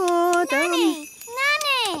 Dee-dee-da-dum. Nanny!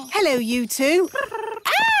 Nanny! Hello, you two.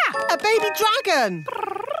 Ah! A baby dragon!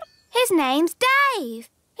 His name's Dave.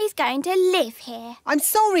 He's going to live here. I'm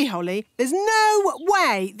sorry, Holly. There's no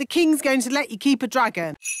way the king's going to let you keep a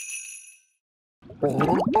dragon.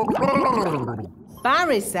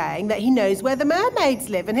 Barry's saying that he knows where the mermaids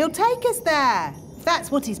live and he'll take us there. If that's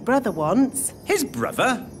what his brother wants. His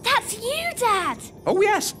brother? That's you, Dad. Oh,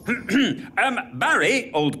 yes.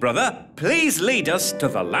 Barry, old brother, please lead us to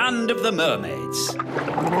the land of the mermaids.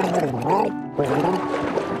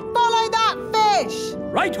 Follow that fish!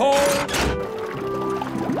 Right-ho!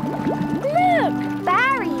 Look!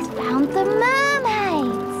 Barry's found the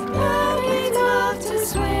mermaids. Mermaids love to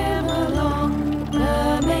swim along.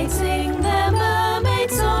 Mermaids sing their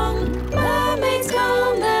mermaid song. Mermaids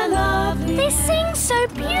come, they're lovely. They sing so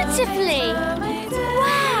beautifully.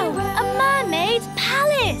 Wow! A mermaid's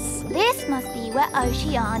palace. This must be where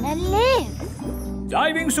Oceana lives.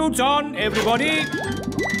 Diving suits on, everybody.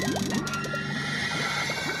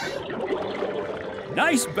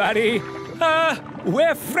 Nice, Barry.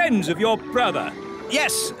 We're friends of your brother.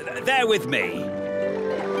 Yes, they're with me.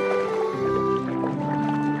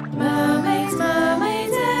 Mermaids,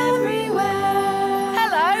 mermaids everywhere.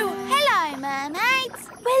 Hello. Hello, mermaids.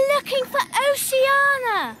 We're looking for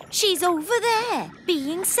Oceana. She's over there,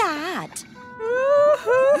 being sad.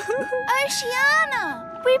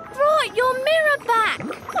 Oceana, we brought your mirror back.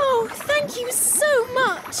 Oh, thank you so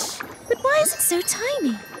much. But why is it so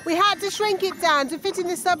tiny? We had to shrink it down to fit in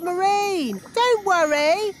the submarine. Don't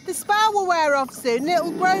worry. The spell will wear off soon and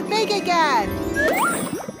it'll grow big again.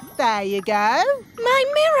 There you go. My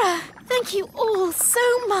mirror! Thank you all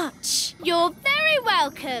so much. You're very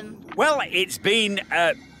welcome. Well, it's been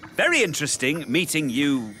very interesting meeting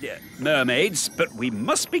you mermaids, but we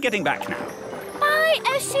must be getting back now. Bye,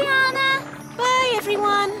 Oceana. Bye,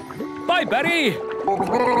 everyone. Bye, Berry.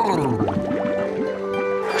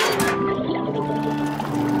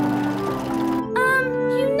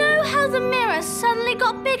 You know how the mirror suddenly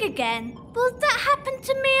got big again? Will that happen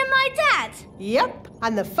to me and my dad? Yep.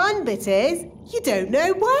 And the fun bit is, you don't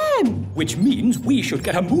know when. Which means we should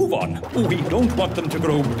get a move on. We don't want them to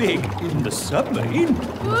grow big in the submarine.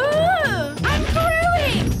 Ooh, I'm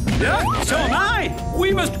growing. Yeah, so am I.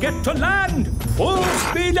 We must get to land. Full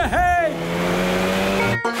speed ahead.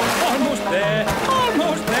 Almost there.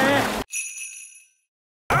 Almost there.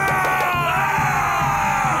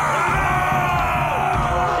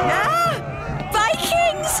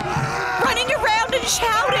 Vikings! Running around and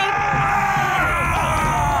shouting.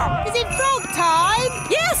 Is it frog time?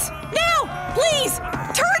 Yes! Now! Please!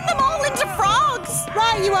 Turn them all into frogs!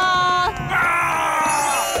 Right you are!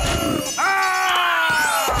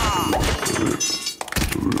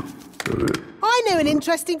 I know an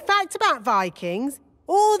interesting fact about Vikings.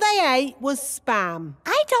 All they ate was spam.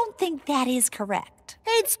 I don't think that is correct.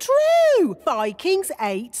 It's true! Vikings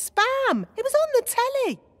ate spam. It was on the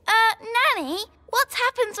telly. Nanny, what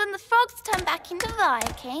happens when the frogs turn back into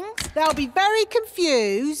Vikings? They'll be very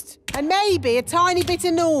confused and maybe a tiny bit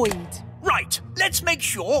annoyed. Right, let's make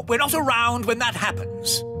sure we're not around when that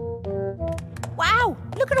happens. Wow,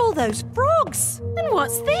 look at all those frogs. And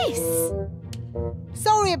what's this?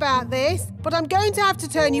 Sorry about this, but I'm going to have to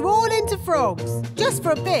turn you all into frogs. Just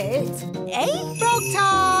for a bit. Eh? Frog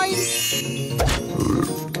time!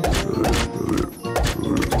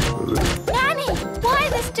 Nanny, why are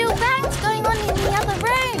there still bangs going on in the other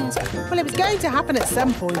rooms? Well, it was going to happen at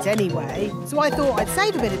some point anyway, so I thought I'd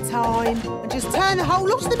save a bit of time and just turn the whole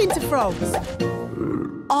lot of them into frogs.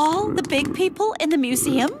 All the big people in the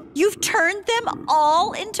museum? You've turned them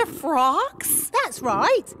all into frogs? That's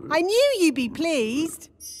right. I knew you'd be pleased.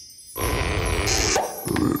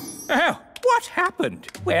 Oh, what happened?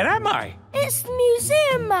 Where am I? It's the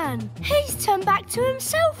museum man. He's turned back to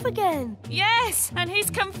himself again. Yes, and he's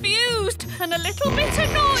confused and a little bit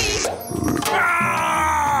annoyed.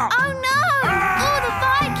 Oh no! All the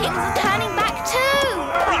Vikings are turning back too.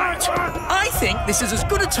 Right, I think this is as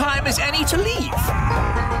good a time as any to leave.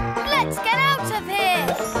 Let's get out of here.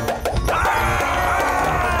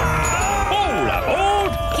 All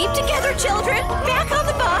aboard! Keep together, children. Back on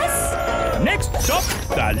the bus. Next stop,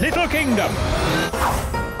 the Little Kingdom.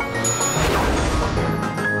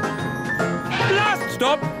 Last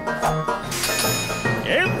stop.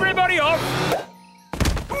 Everybody off.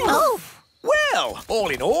 Oh! Well, all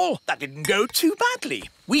in all, that didn't go too badly.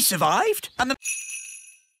 We survived, and the...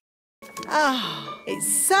 Ah,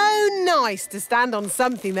 it's so nice to stand on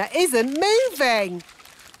something that isn't moving.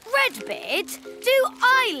 Redbeard, do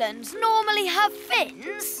islands normally have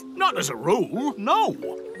fins? Not as a rule, no.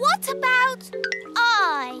 What about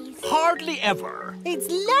eyes? Hardly ever. It's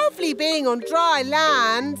lovely being on dry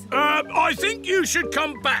land. I think you should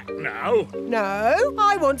come back now. No,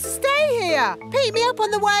 I want to stay here. Pick me up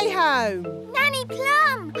on the way home. Nanny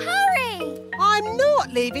Plum, hurry! I'm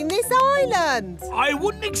not leaving this island. I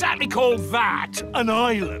wouldn't exactly call that an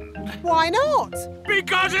island. Why not?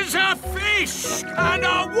 Because it's a fish, and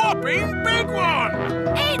a whopping big one.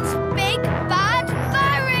 It's Big Bad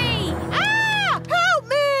Furry! Ah! Help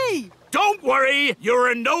me! Don't worry,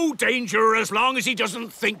 you're in no danger as long as he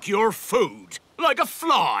doesn't think you're food. Like a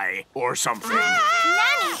fly or something.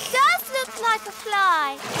 Nanny does look like a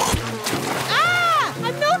fly. Ah!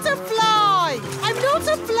 I'm not a fly! I'm not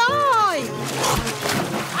a fly!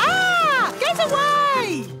 Ah! Get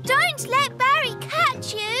away! Don't let Barry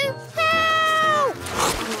catch you. Help!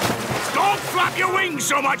 Don't flap your wings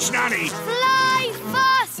so much, Nanny. Fly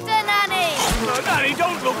faster, Nanny. Nanny,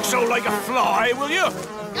 don't look so like a fly, will you?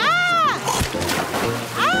 Ah!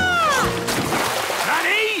 Ah!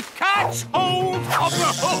 Nanny, catch hold of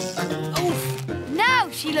the hook. Oof. Now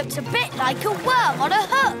she looks a bit like a worm on a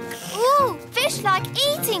hook. Ooh, fish like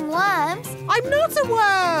eating worms. I'm not a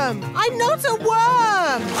worm! I'm not a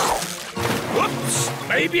worm! Whoops!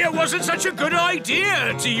 Maybe it wasn't such a good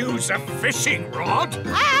idea to use a fishing rod.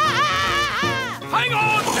 Hang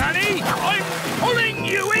on, Nanny! I'm pulling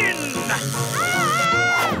you in!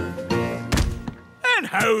 And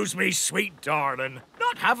how's me sweet darling?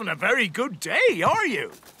 Not having a very good day, are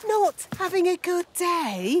you? Not having a good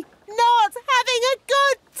day? Not having a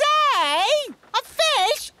good day? A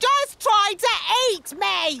fish? trying to eat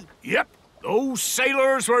me! Yep, those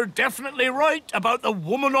sailors were definitely right about the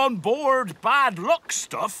woman on board bad luck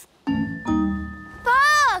stuff.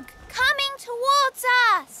 Fog! Coming towards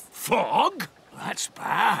us! Fog? That's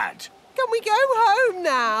bad. Can we go home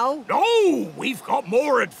now? No, we've got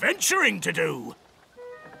more adventuring to do.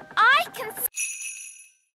 I can see...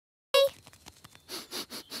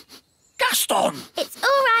 Gaston! It's all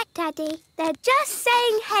right, Daddy. They're just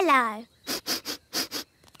saying hello.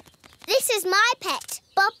 This is my pet,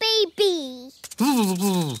 Bobby Bee.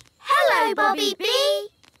 Hello, Bobby Bee.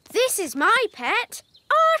 This is my pet,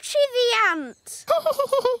 Archie the ant.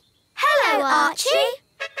 Hello, Archie.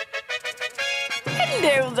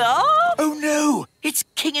 Hello there. Oh, no! It's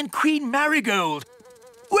King and Queen Marigold.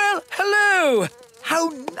 Well, hello. How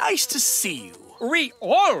nice to see you. We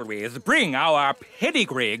always bring our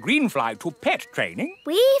pedigree greenfly to pet training.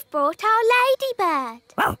 We've brought our ladybird.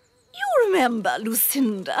 You remember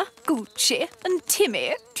Lucinda, Gucci and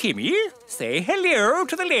Timmy? Timmy, say hello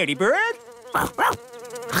to the ladybird.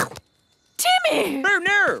 Timmy! Oh,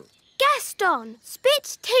 no. Gaston,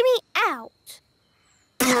 spit Timmy out.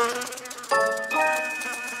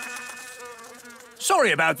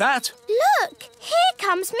 Sorry about that. Look, here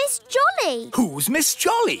comes Miss Jolly. Who's Miss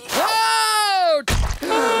Jolly? Out!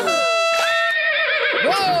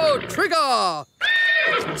 Whoa, trigger!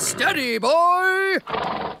 Steady, boy!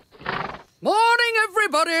 Morning,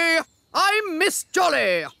 everybody! I'm Miss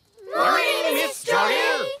Jolly. Morning, Miss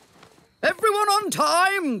Jolly. Everyone on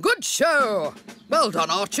time. Good show. Well done,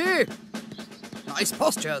 Archie. Nice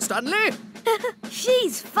posture, Stanley.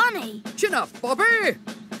 She's funny. Chin up, Bobby.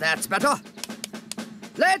 That's better.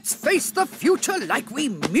 Let's face the future like we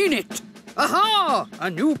mean it. Aha! A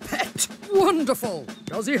new pet. Wonderful.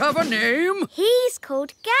 Does he have a name? He's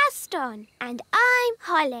called Gaston, and I'm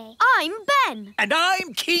Holly. I'm Ben. And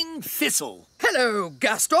I'm King Thistle. Hello,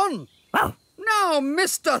 Gaston. Now,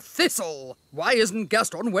 Mr. Thistle, why isn't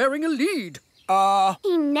Gaston wearing a lead?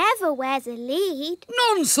 He never wears a lead.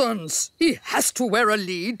 Nonsense! He has to wear a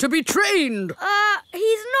lead to be trained.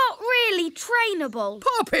 He's not really trainable.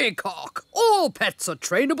 Poppycock! All pets are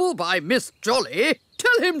trainable by Miss Jolly.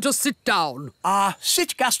 Tell him to sit down.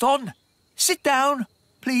 Sit, Gaston. Sit down,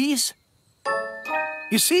 please.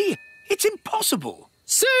 You see, it's impossible.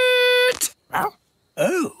 Sit!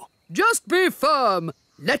 Oh. Just be firm.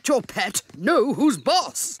 Let your pet know who's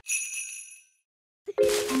boss.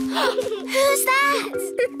 Who's that?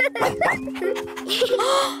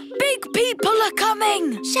 Big people are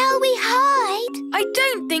coming! Shall we hide? I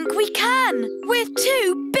don't think we can. We're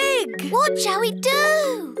too big. What shall we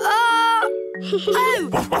do? Oh,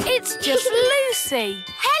 it's just Lucy.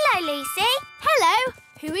 Hello, Lucy. Hello.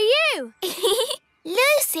 Who are you?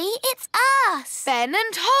 Lucy, it's us. Ben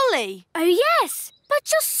and Holly. Oh, yes. But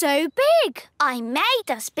you're so big. I made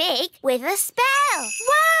us big with a spell.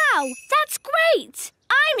 Wow, that's great.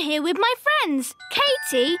 I'm here with my friends,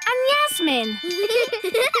 Katie and Yasmin. Do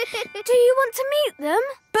you want to meet them?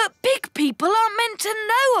 But big people aren't meant to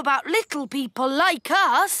know about little people like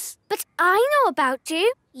us. But I know about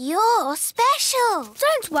you. You're special.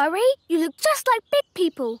 Don't worry, you look just like big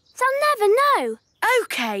people. They'll never know.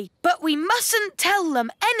 OK, but we mustn't tell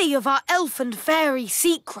them any of our elf and fairy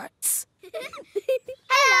secrets.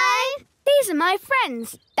 Hello. These are my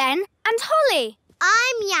friends, Ben and Holly.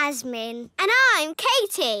 I'm Yasmin. And I'm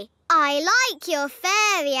Katie. I like your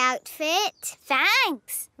fairy outfit.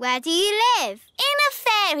 Thanks. Where do you live? In a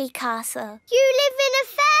fairy castle. You live in a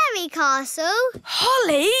fairy castle?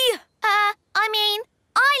 Holly? I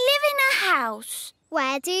live in a house.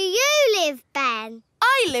 Where do you live, Ben?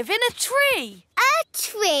 I live in a tree. A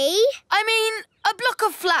tree? I mean, a block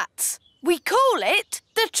of flats. We call it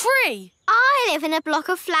the tree. I live in a block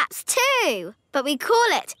of flats too, but we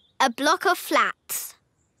call it a block of flats.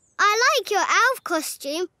 I like your elf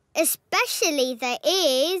costume, especially the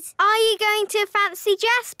ears. Are you going to a fancy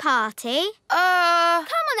dress party? Come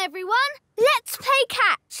on, everyone. Let's play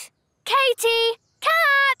catch. Katie,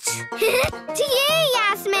 catch! To you,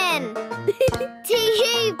 Yasmin. To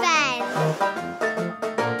you, Ben.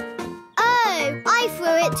 Oh, I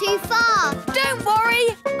threw it too far. Don't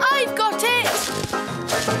worry, I've got it.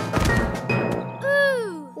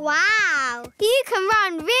 Ooh. Wow, you can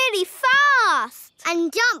run really fast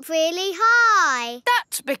and jump really high.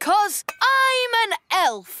 That's because I'm an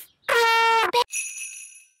elf.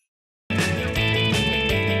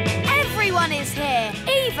 Everyone is here,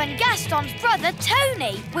 even Gaston's brother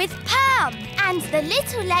Tony with Pam. And the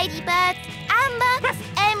little ladybirds, Amber,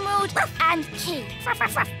 Emerald and Keith.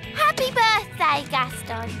 Happy birthday,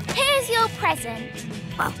 Gaston. Here's your present.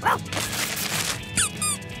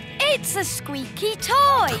 It's a squeaky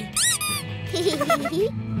toy.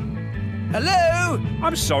 Hello?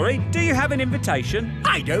 I'm sorry, do you have an invitation?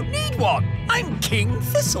 I don't need one. I'm King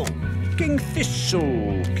Thistle. King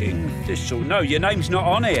Thistle, King Thistle. No, your name's not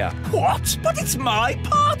on here. What? But it's my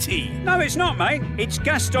party. No, it's not, mate. It's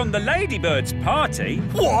Gaston the Ladybird's party.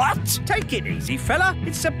 What? Take it easy, fella.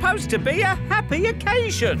 It's supposed to be a happy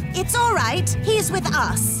occasion. It's all right. He's with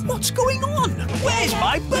us. What's going on? Where's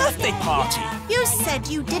my birthday party? You said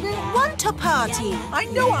you didn't want a party. I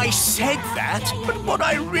know I said that, but what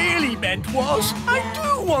I really meant was I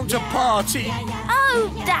do want a party.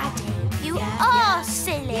 Oh, Daddy, you are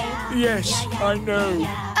silly. Yes, I know.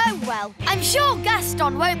 Oh, well, I'm sure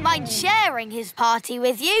Gaston won't mind sharing his party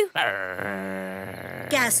with you.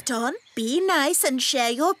 Gaston, be nice and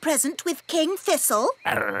share your present with King Thistle.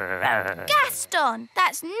 Gaston,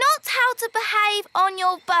 that's not how to behave on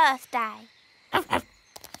your birthday.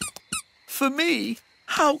 For me?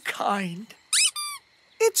 How kind.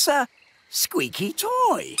 It's a squeaky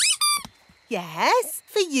toy. Yes,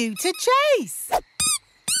 for you to chase.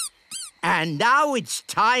 And now it's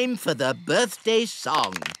time for the birthday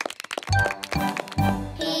song.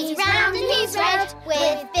 He's round and he's red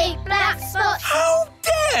with big black spots. How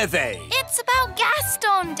dare they? It's about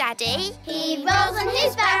Gaston, Daddy. He rolls on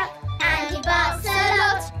his back and he barks a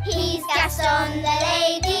lot. He's Gaston the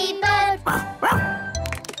ladybird.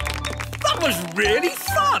 That was really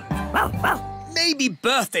fun. Maybe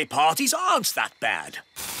birthday parties aren't that bad.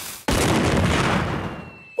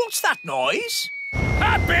 What's that noise?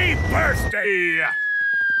 Happy birthday!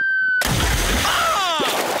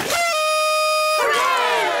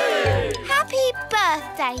 Hooray! Happy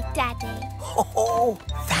birthday, Daddy. Oh,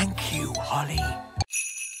 thank you, Holly.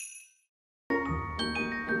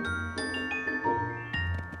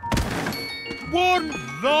 One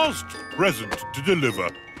last present to deliver.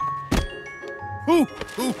 Ooh,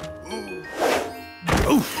 ooh, ooh.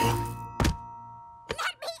 Oof.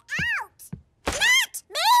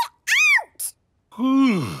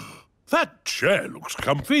 That chair looks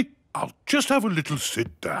comfy. I'll just have a little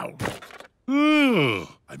sit down.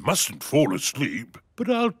 I mustn't fall asleep, but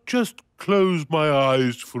I'll just close my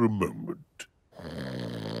eyes for a moment.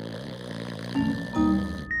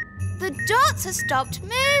 The dots have stopped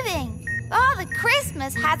moving. Father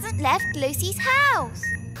Christmas hasn't left Lucy's house.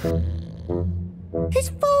 He's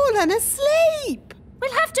fallen asleep.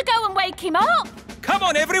 We'll have to go and wake him up. Come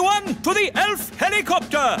on, everyone, to the elf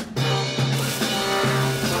helicopter.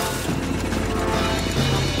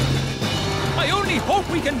 I only hope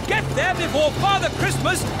we can get there before Father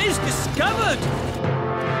Christmas is discovered.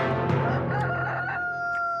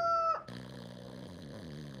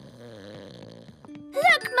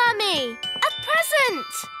 Look, Mummy! A present!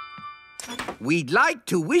 We'd like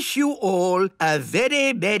to wish you all a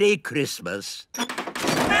very Merry Christmas.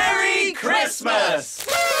 Merry Christmas!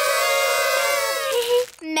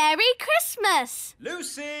 Merry Christmas!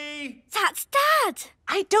 Lucy! That's Dad.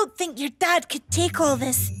 I don't think your dad could take all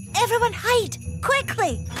this. Everyone hide,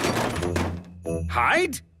 quickly.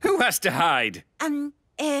 Hide? Who has to hide?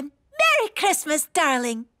 Merry Christmas,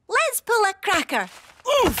 darling. Let's pull a cracker.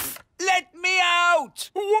 Oof! Let me out!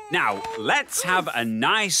 Now, let's have a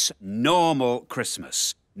nice, normal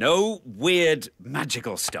Christmas. No weird,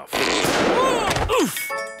 magical stuff. Oof!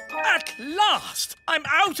 At last! I'm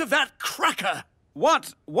out of that cracker!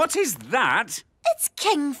 What is that? It's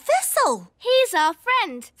King Thistle. He's our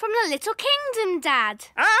friend from the Little Kingdom, Dad.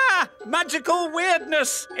 Ah! Magical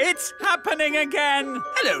weirdness! It's happening again!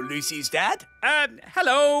 Hello, Lucy's dad.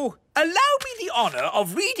 Hello. Allow me the honour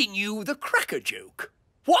of reading you the cracker joke.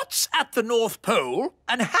 What's at the North Pole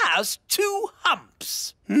and has 2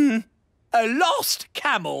 humps? A lost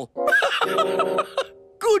camel.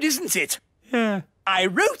 Good, isn't it? Yeah. I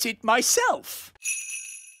wrote it myself.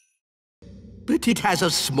 But it has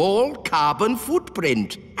a small carbon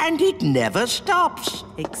footprint, and it never stops.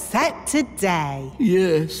 Except today.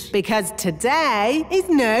 Yes. Because today is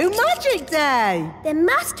no magic day. There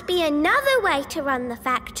must be another way to run the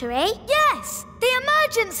factory. Yes, the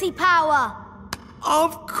emergency power.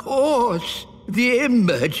 Of course. The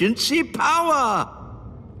emergency power.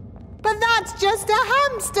 But that's just a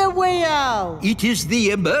hamster wheel. It is the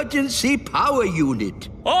emergency power unit.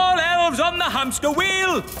 All elves on the hamster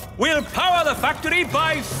wheel. We'll power the factory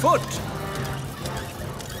by foot.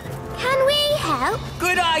 Can we help?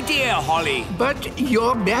 Good idea, Holly. But,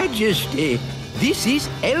 Your Majesty, this is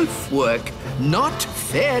elf work, not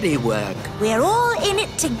fairy work. We're all in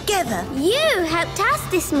it together. You helped us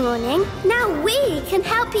this morning. Now we can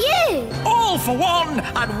help you. All for one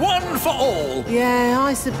and one for all. Yeah,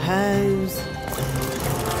 I suppose.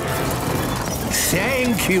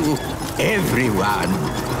 Thank you, everyone.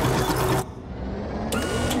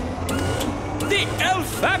 The The elf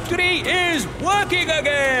factory is working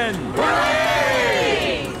again!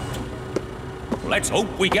 Hooray! Let's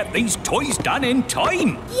hope we get these toys done in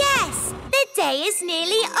time. Yes, the day is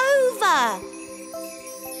nearly over.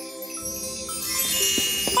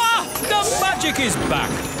 Ah, the magic is back,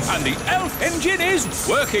 and the elf engine is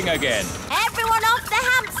working again. Everyone off the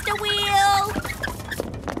hamster wheel!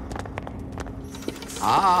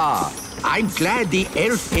 Ah, I'm glad the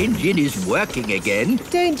elf engine is working again.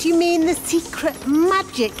 Don't you mean the secret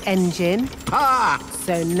magic engine? Ah!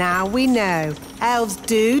 So now we know. Elves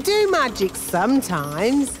do magic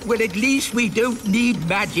sometimes. Well, at least we don't need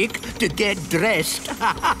magic to get dressed.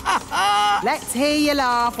 Let's hear you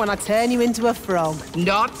laugh when I turn you into a frog.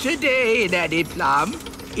 Not today, Nanny Plum.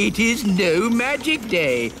 It is no magic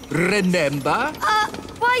day, remember?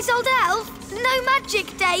 Wise old elf, no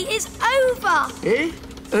magic day is over. Eh?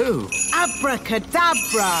 Oh.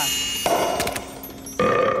 Abracadabra!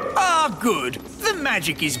 Ah, good. The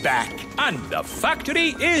magic is back. And the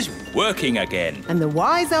factory is working again. And the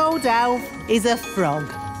wise old elf is a frog.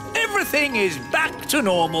 Everything is back to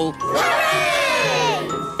normal.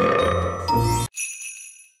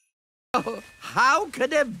 Oh, how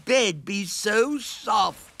can a bed be so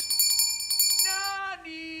soft?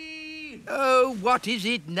 Nanny! Oh, what is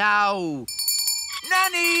it now?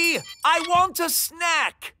 Nanny! I want a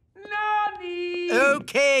snack! Nanny!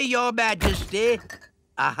 Okay, Your Majesty.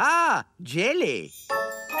 Aha, jelly.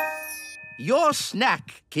 Your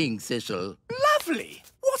snack, King Thistle. Lovely.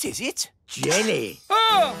 What is it? Jelly.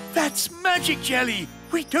 Oh, that's magic jelly.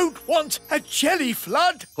 We don't want a jelly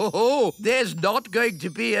flood. Oh, there's not going to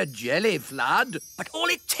be a jelly flood. But all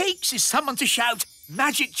it takes is someone to shout,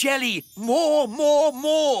 magic jelly, more, more,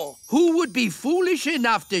 more. Who would be foolish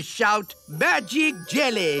enough to shout, magic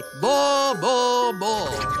jelly, more, more, more?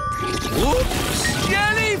 Whoops!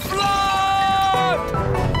 Jelly flood!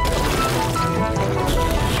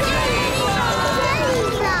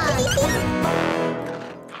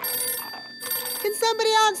 Can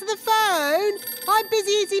somebody answer the phone? I'm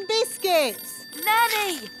busy eating biscuits.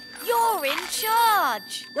 Nanny, you're in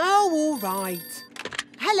charge. Oh, all right.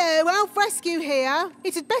 Hello, Elf Rescue here.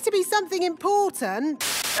 It had better be something important.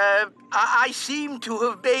 I seem to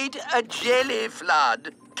have made a jelly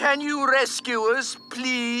flood. Can you rescue us,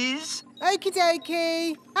 please? Okie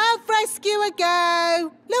dokie. Elf Rescue a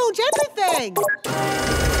go. Launch everything.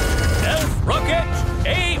 Elf rocket,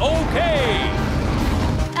 A-OK.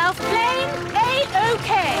 Elf plane,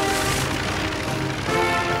 A-OK.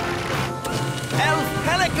 Elf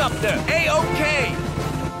helicopter, A-OK.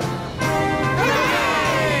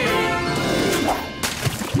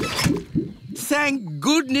 Thank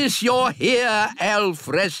goodness you're here, Elf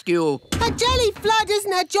Rescue. A jelly flood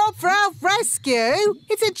isn't a job for Elf Rescue.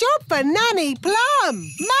 It's a job for Nanny Plum.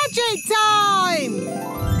 Magic time!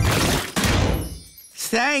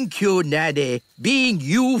 Thank you, Nanny. Being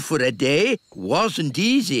you for a day wasn't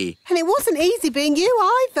easy. And it wasn't easy being you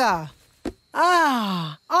either.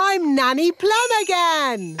 Ah, I'm Nanny Plum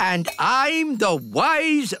again. And I'm the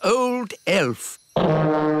wise old elf.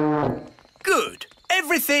 Good.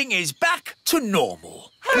 Everything is back to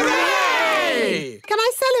normal. Hooray! Can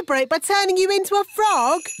I celebrate by turning you into a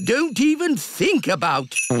frog? Don't even think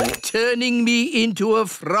about turning me into a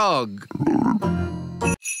frog.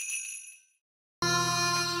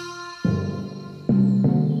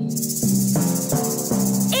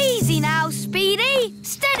 Easy now, Speedy.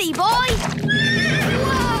 Steady, boy.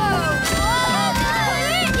 Whoa!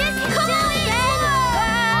 Come on, then.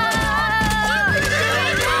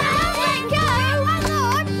 Let go. Hang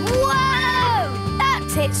on. Whoa!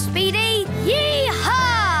 That's it, Speedy.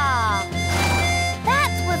 Yee-haw!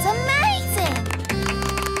 That was amazing.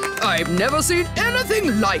 I've never seen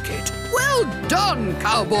anything like it. Well done,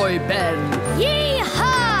 Cowboy Ben.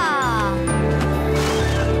 Yee-haw!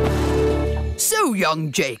 So,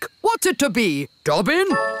 young Jake, what's it to be? Dobbin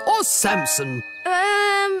or Samson?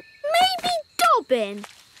 Maybe Dobbin.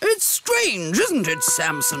 It's strange, isn't it,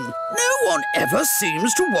 Samson? No one ever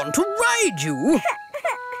seems to want to ride you.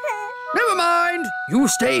 Never mind. You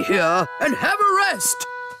stay here and have a rest.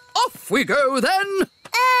 Off we go, then.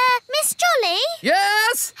 Miss Jolly?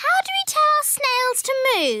 Yes? How do we tell our snails to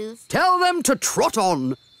move? Tell them to trot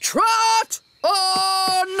on. Trot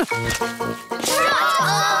on! Trot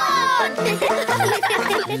on!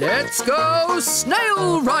 Let's go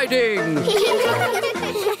snail riding!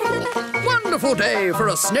 Wonderful day for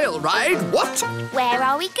a snail ride, what? Where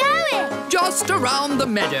are we going? Just around the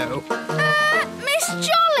meadow. Miss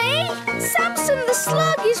Jolly! Samson the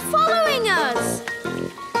slug is following us.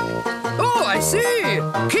 Oh, I see.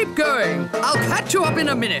 Keep going. I'll catch you up in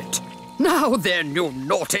a minute. Now then, you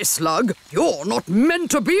naughty slug. You're not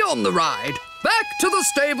meant to be on the ride. Back to the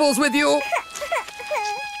stables with you.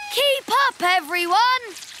 Keep up, everyone.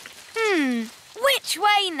 Which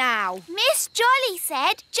way now? Miss Jolly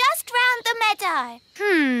said just round the meadow.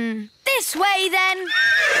 This way then.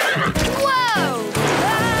 Whoa!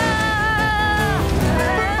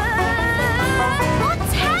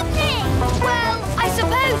 What's happening? Well, I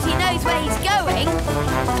suppose he knows where he's going.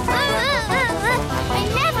 I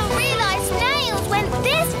never realised snails went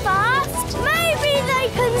this fast. Maybe they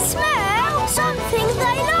can smell something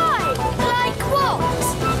they like. Like what?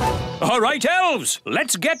 All right, elves,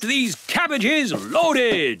 let's get these cabbages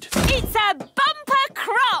loaded. It's a bumper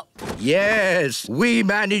crop. Yes, we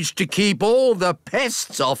managed to keep all the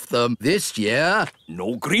pests off them this year.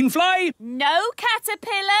 No greenfly. No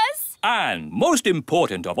caterpillars. And most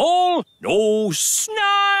important of all, no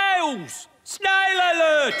snails. Snail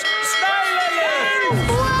alert! Snail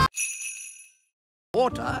alert!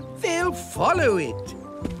 Water, they'll follow it.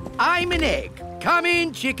 I'm an egg. Come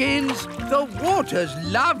in, chickens. The water's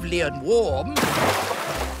lovely and warm.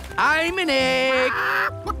 I'm an egg.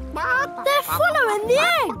 They're following the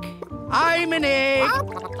egg. I'm an egg.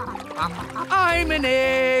 I'm an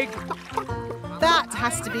egg. That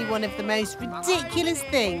has to be one of the most ridiculous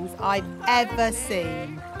things I've ever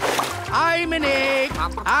seen. I'm an egg.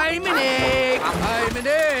 I'm an egg. I'm an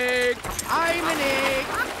egg. I'm an egg.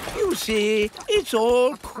 You see, it's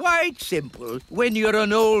all quite simple when you're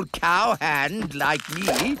an old cowhand like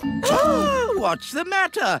me. What's the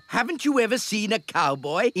matter? Haven't you ever seen a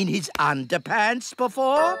cowboy in his underpants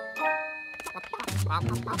before?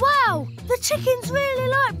 Wow, the chickens really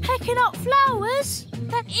like pecking up flowers.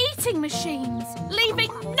 They're eating machines,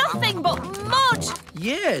 leaving nothing but mud.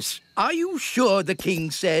 Yes. Are you sure the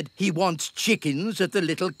king said he wants chickens at the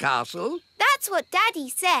little castle? That's what Daddy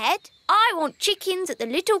said. I want chickens at the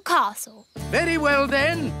little castle. Very well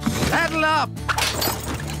then. Saddle up.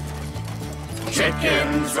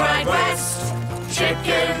 Chickens ride west,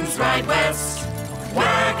 chickens ride west.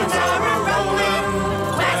 Wagons are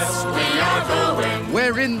a-rolling, west we are going.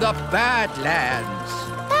 We're in the Badlands.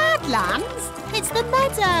 Badlands? It's the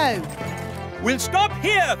meadow. We'll stop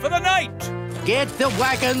here for the night. Get the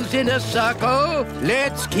wagons in a circle.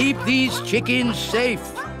 Let's keep these chickens safe.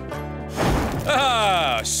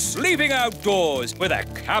 Ah, sleeping outdoors with a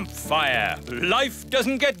campfire. Life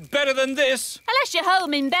doesn't get better than this. Unless you're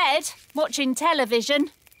home in bed, watching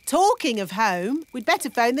television. Talking of home, we'd better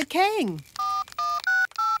phone the king.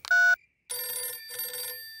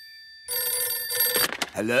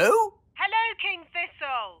 Hello? Hello, King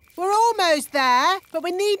Thistle. We're almost there, but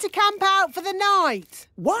we need to camp out for the night.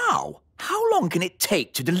 Wow! How long can it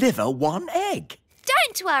take to deliver one egg?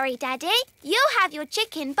 Don't worry, Daddy. You'll have your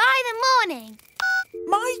chicken by the morning.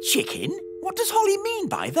 My chicken? What does Holly mean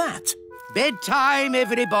by that? Bedtime,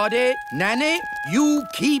 everybody. Nanny, you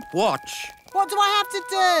keep watch. What do I have to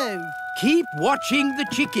do? Keep watching the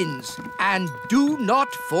chickens and do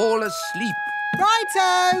not fall asleep.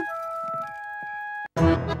 Righto!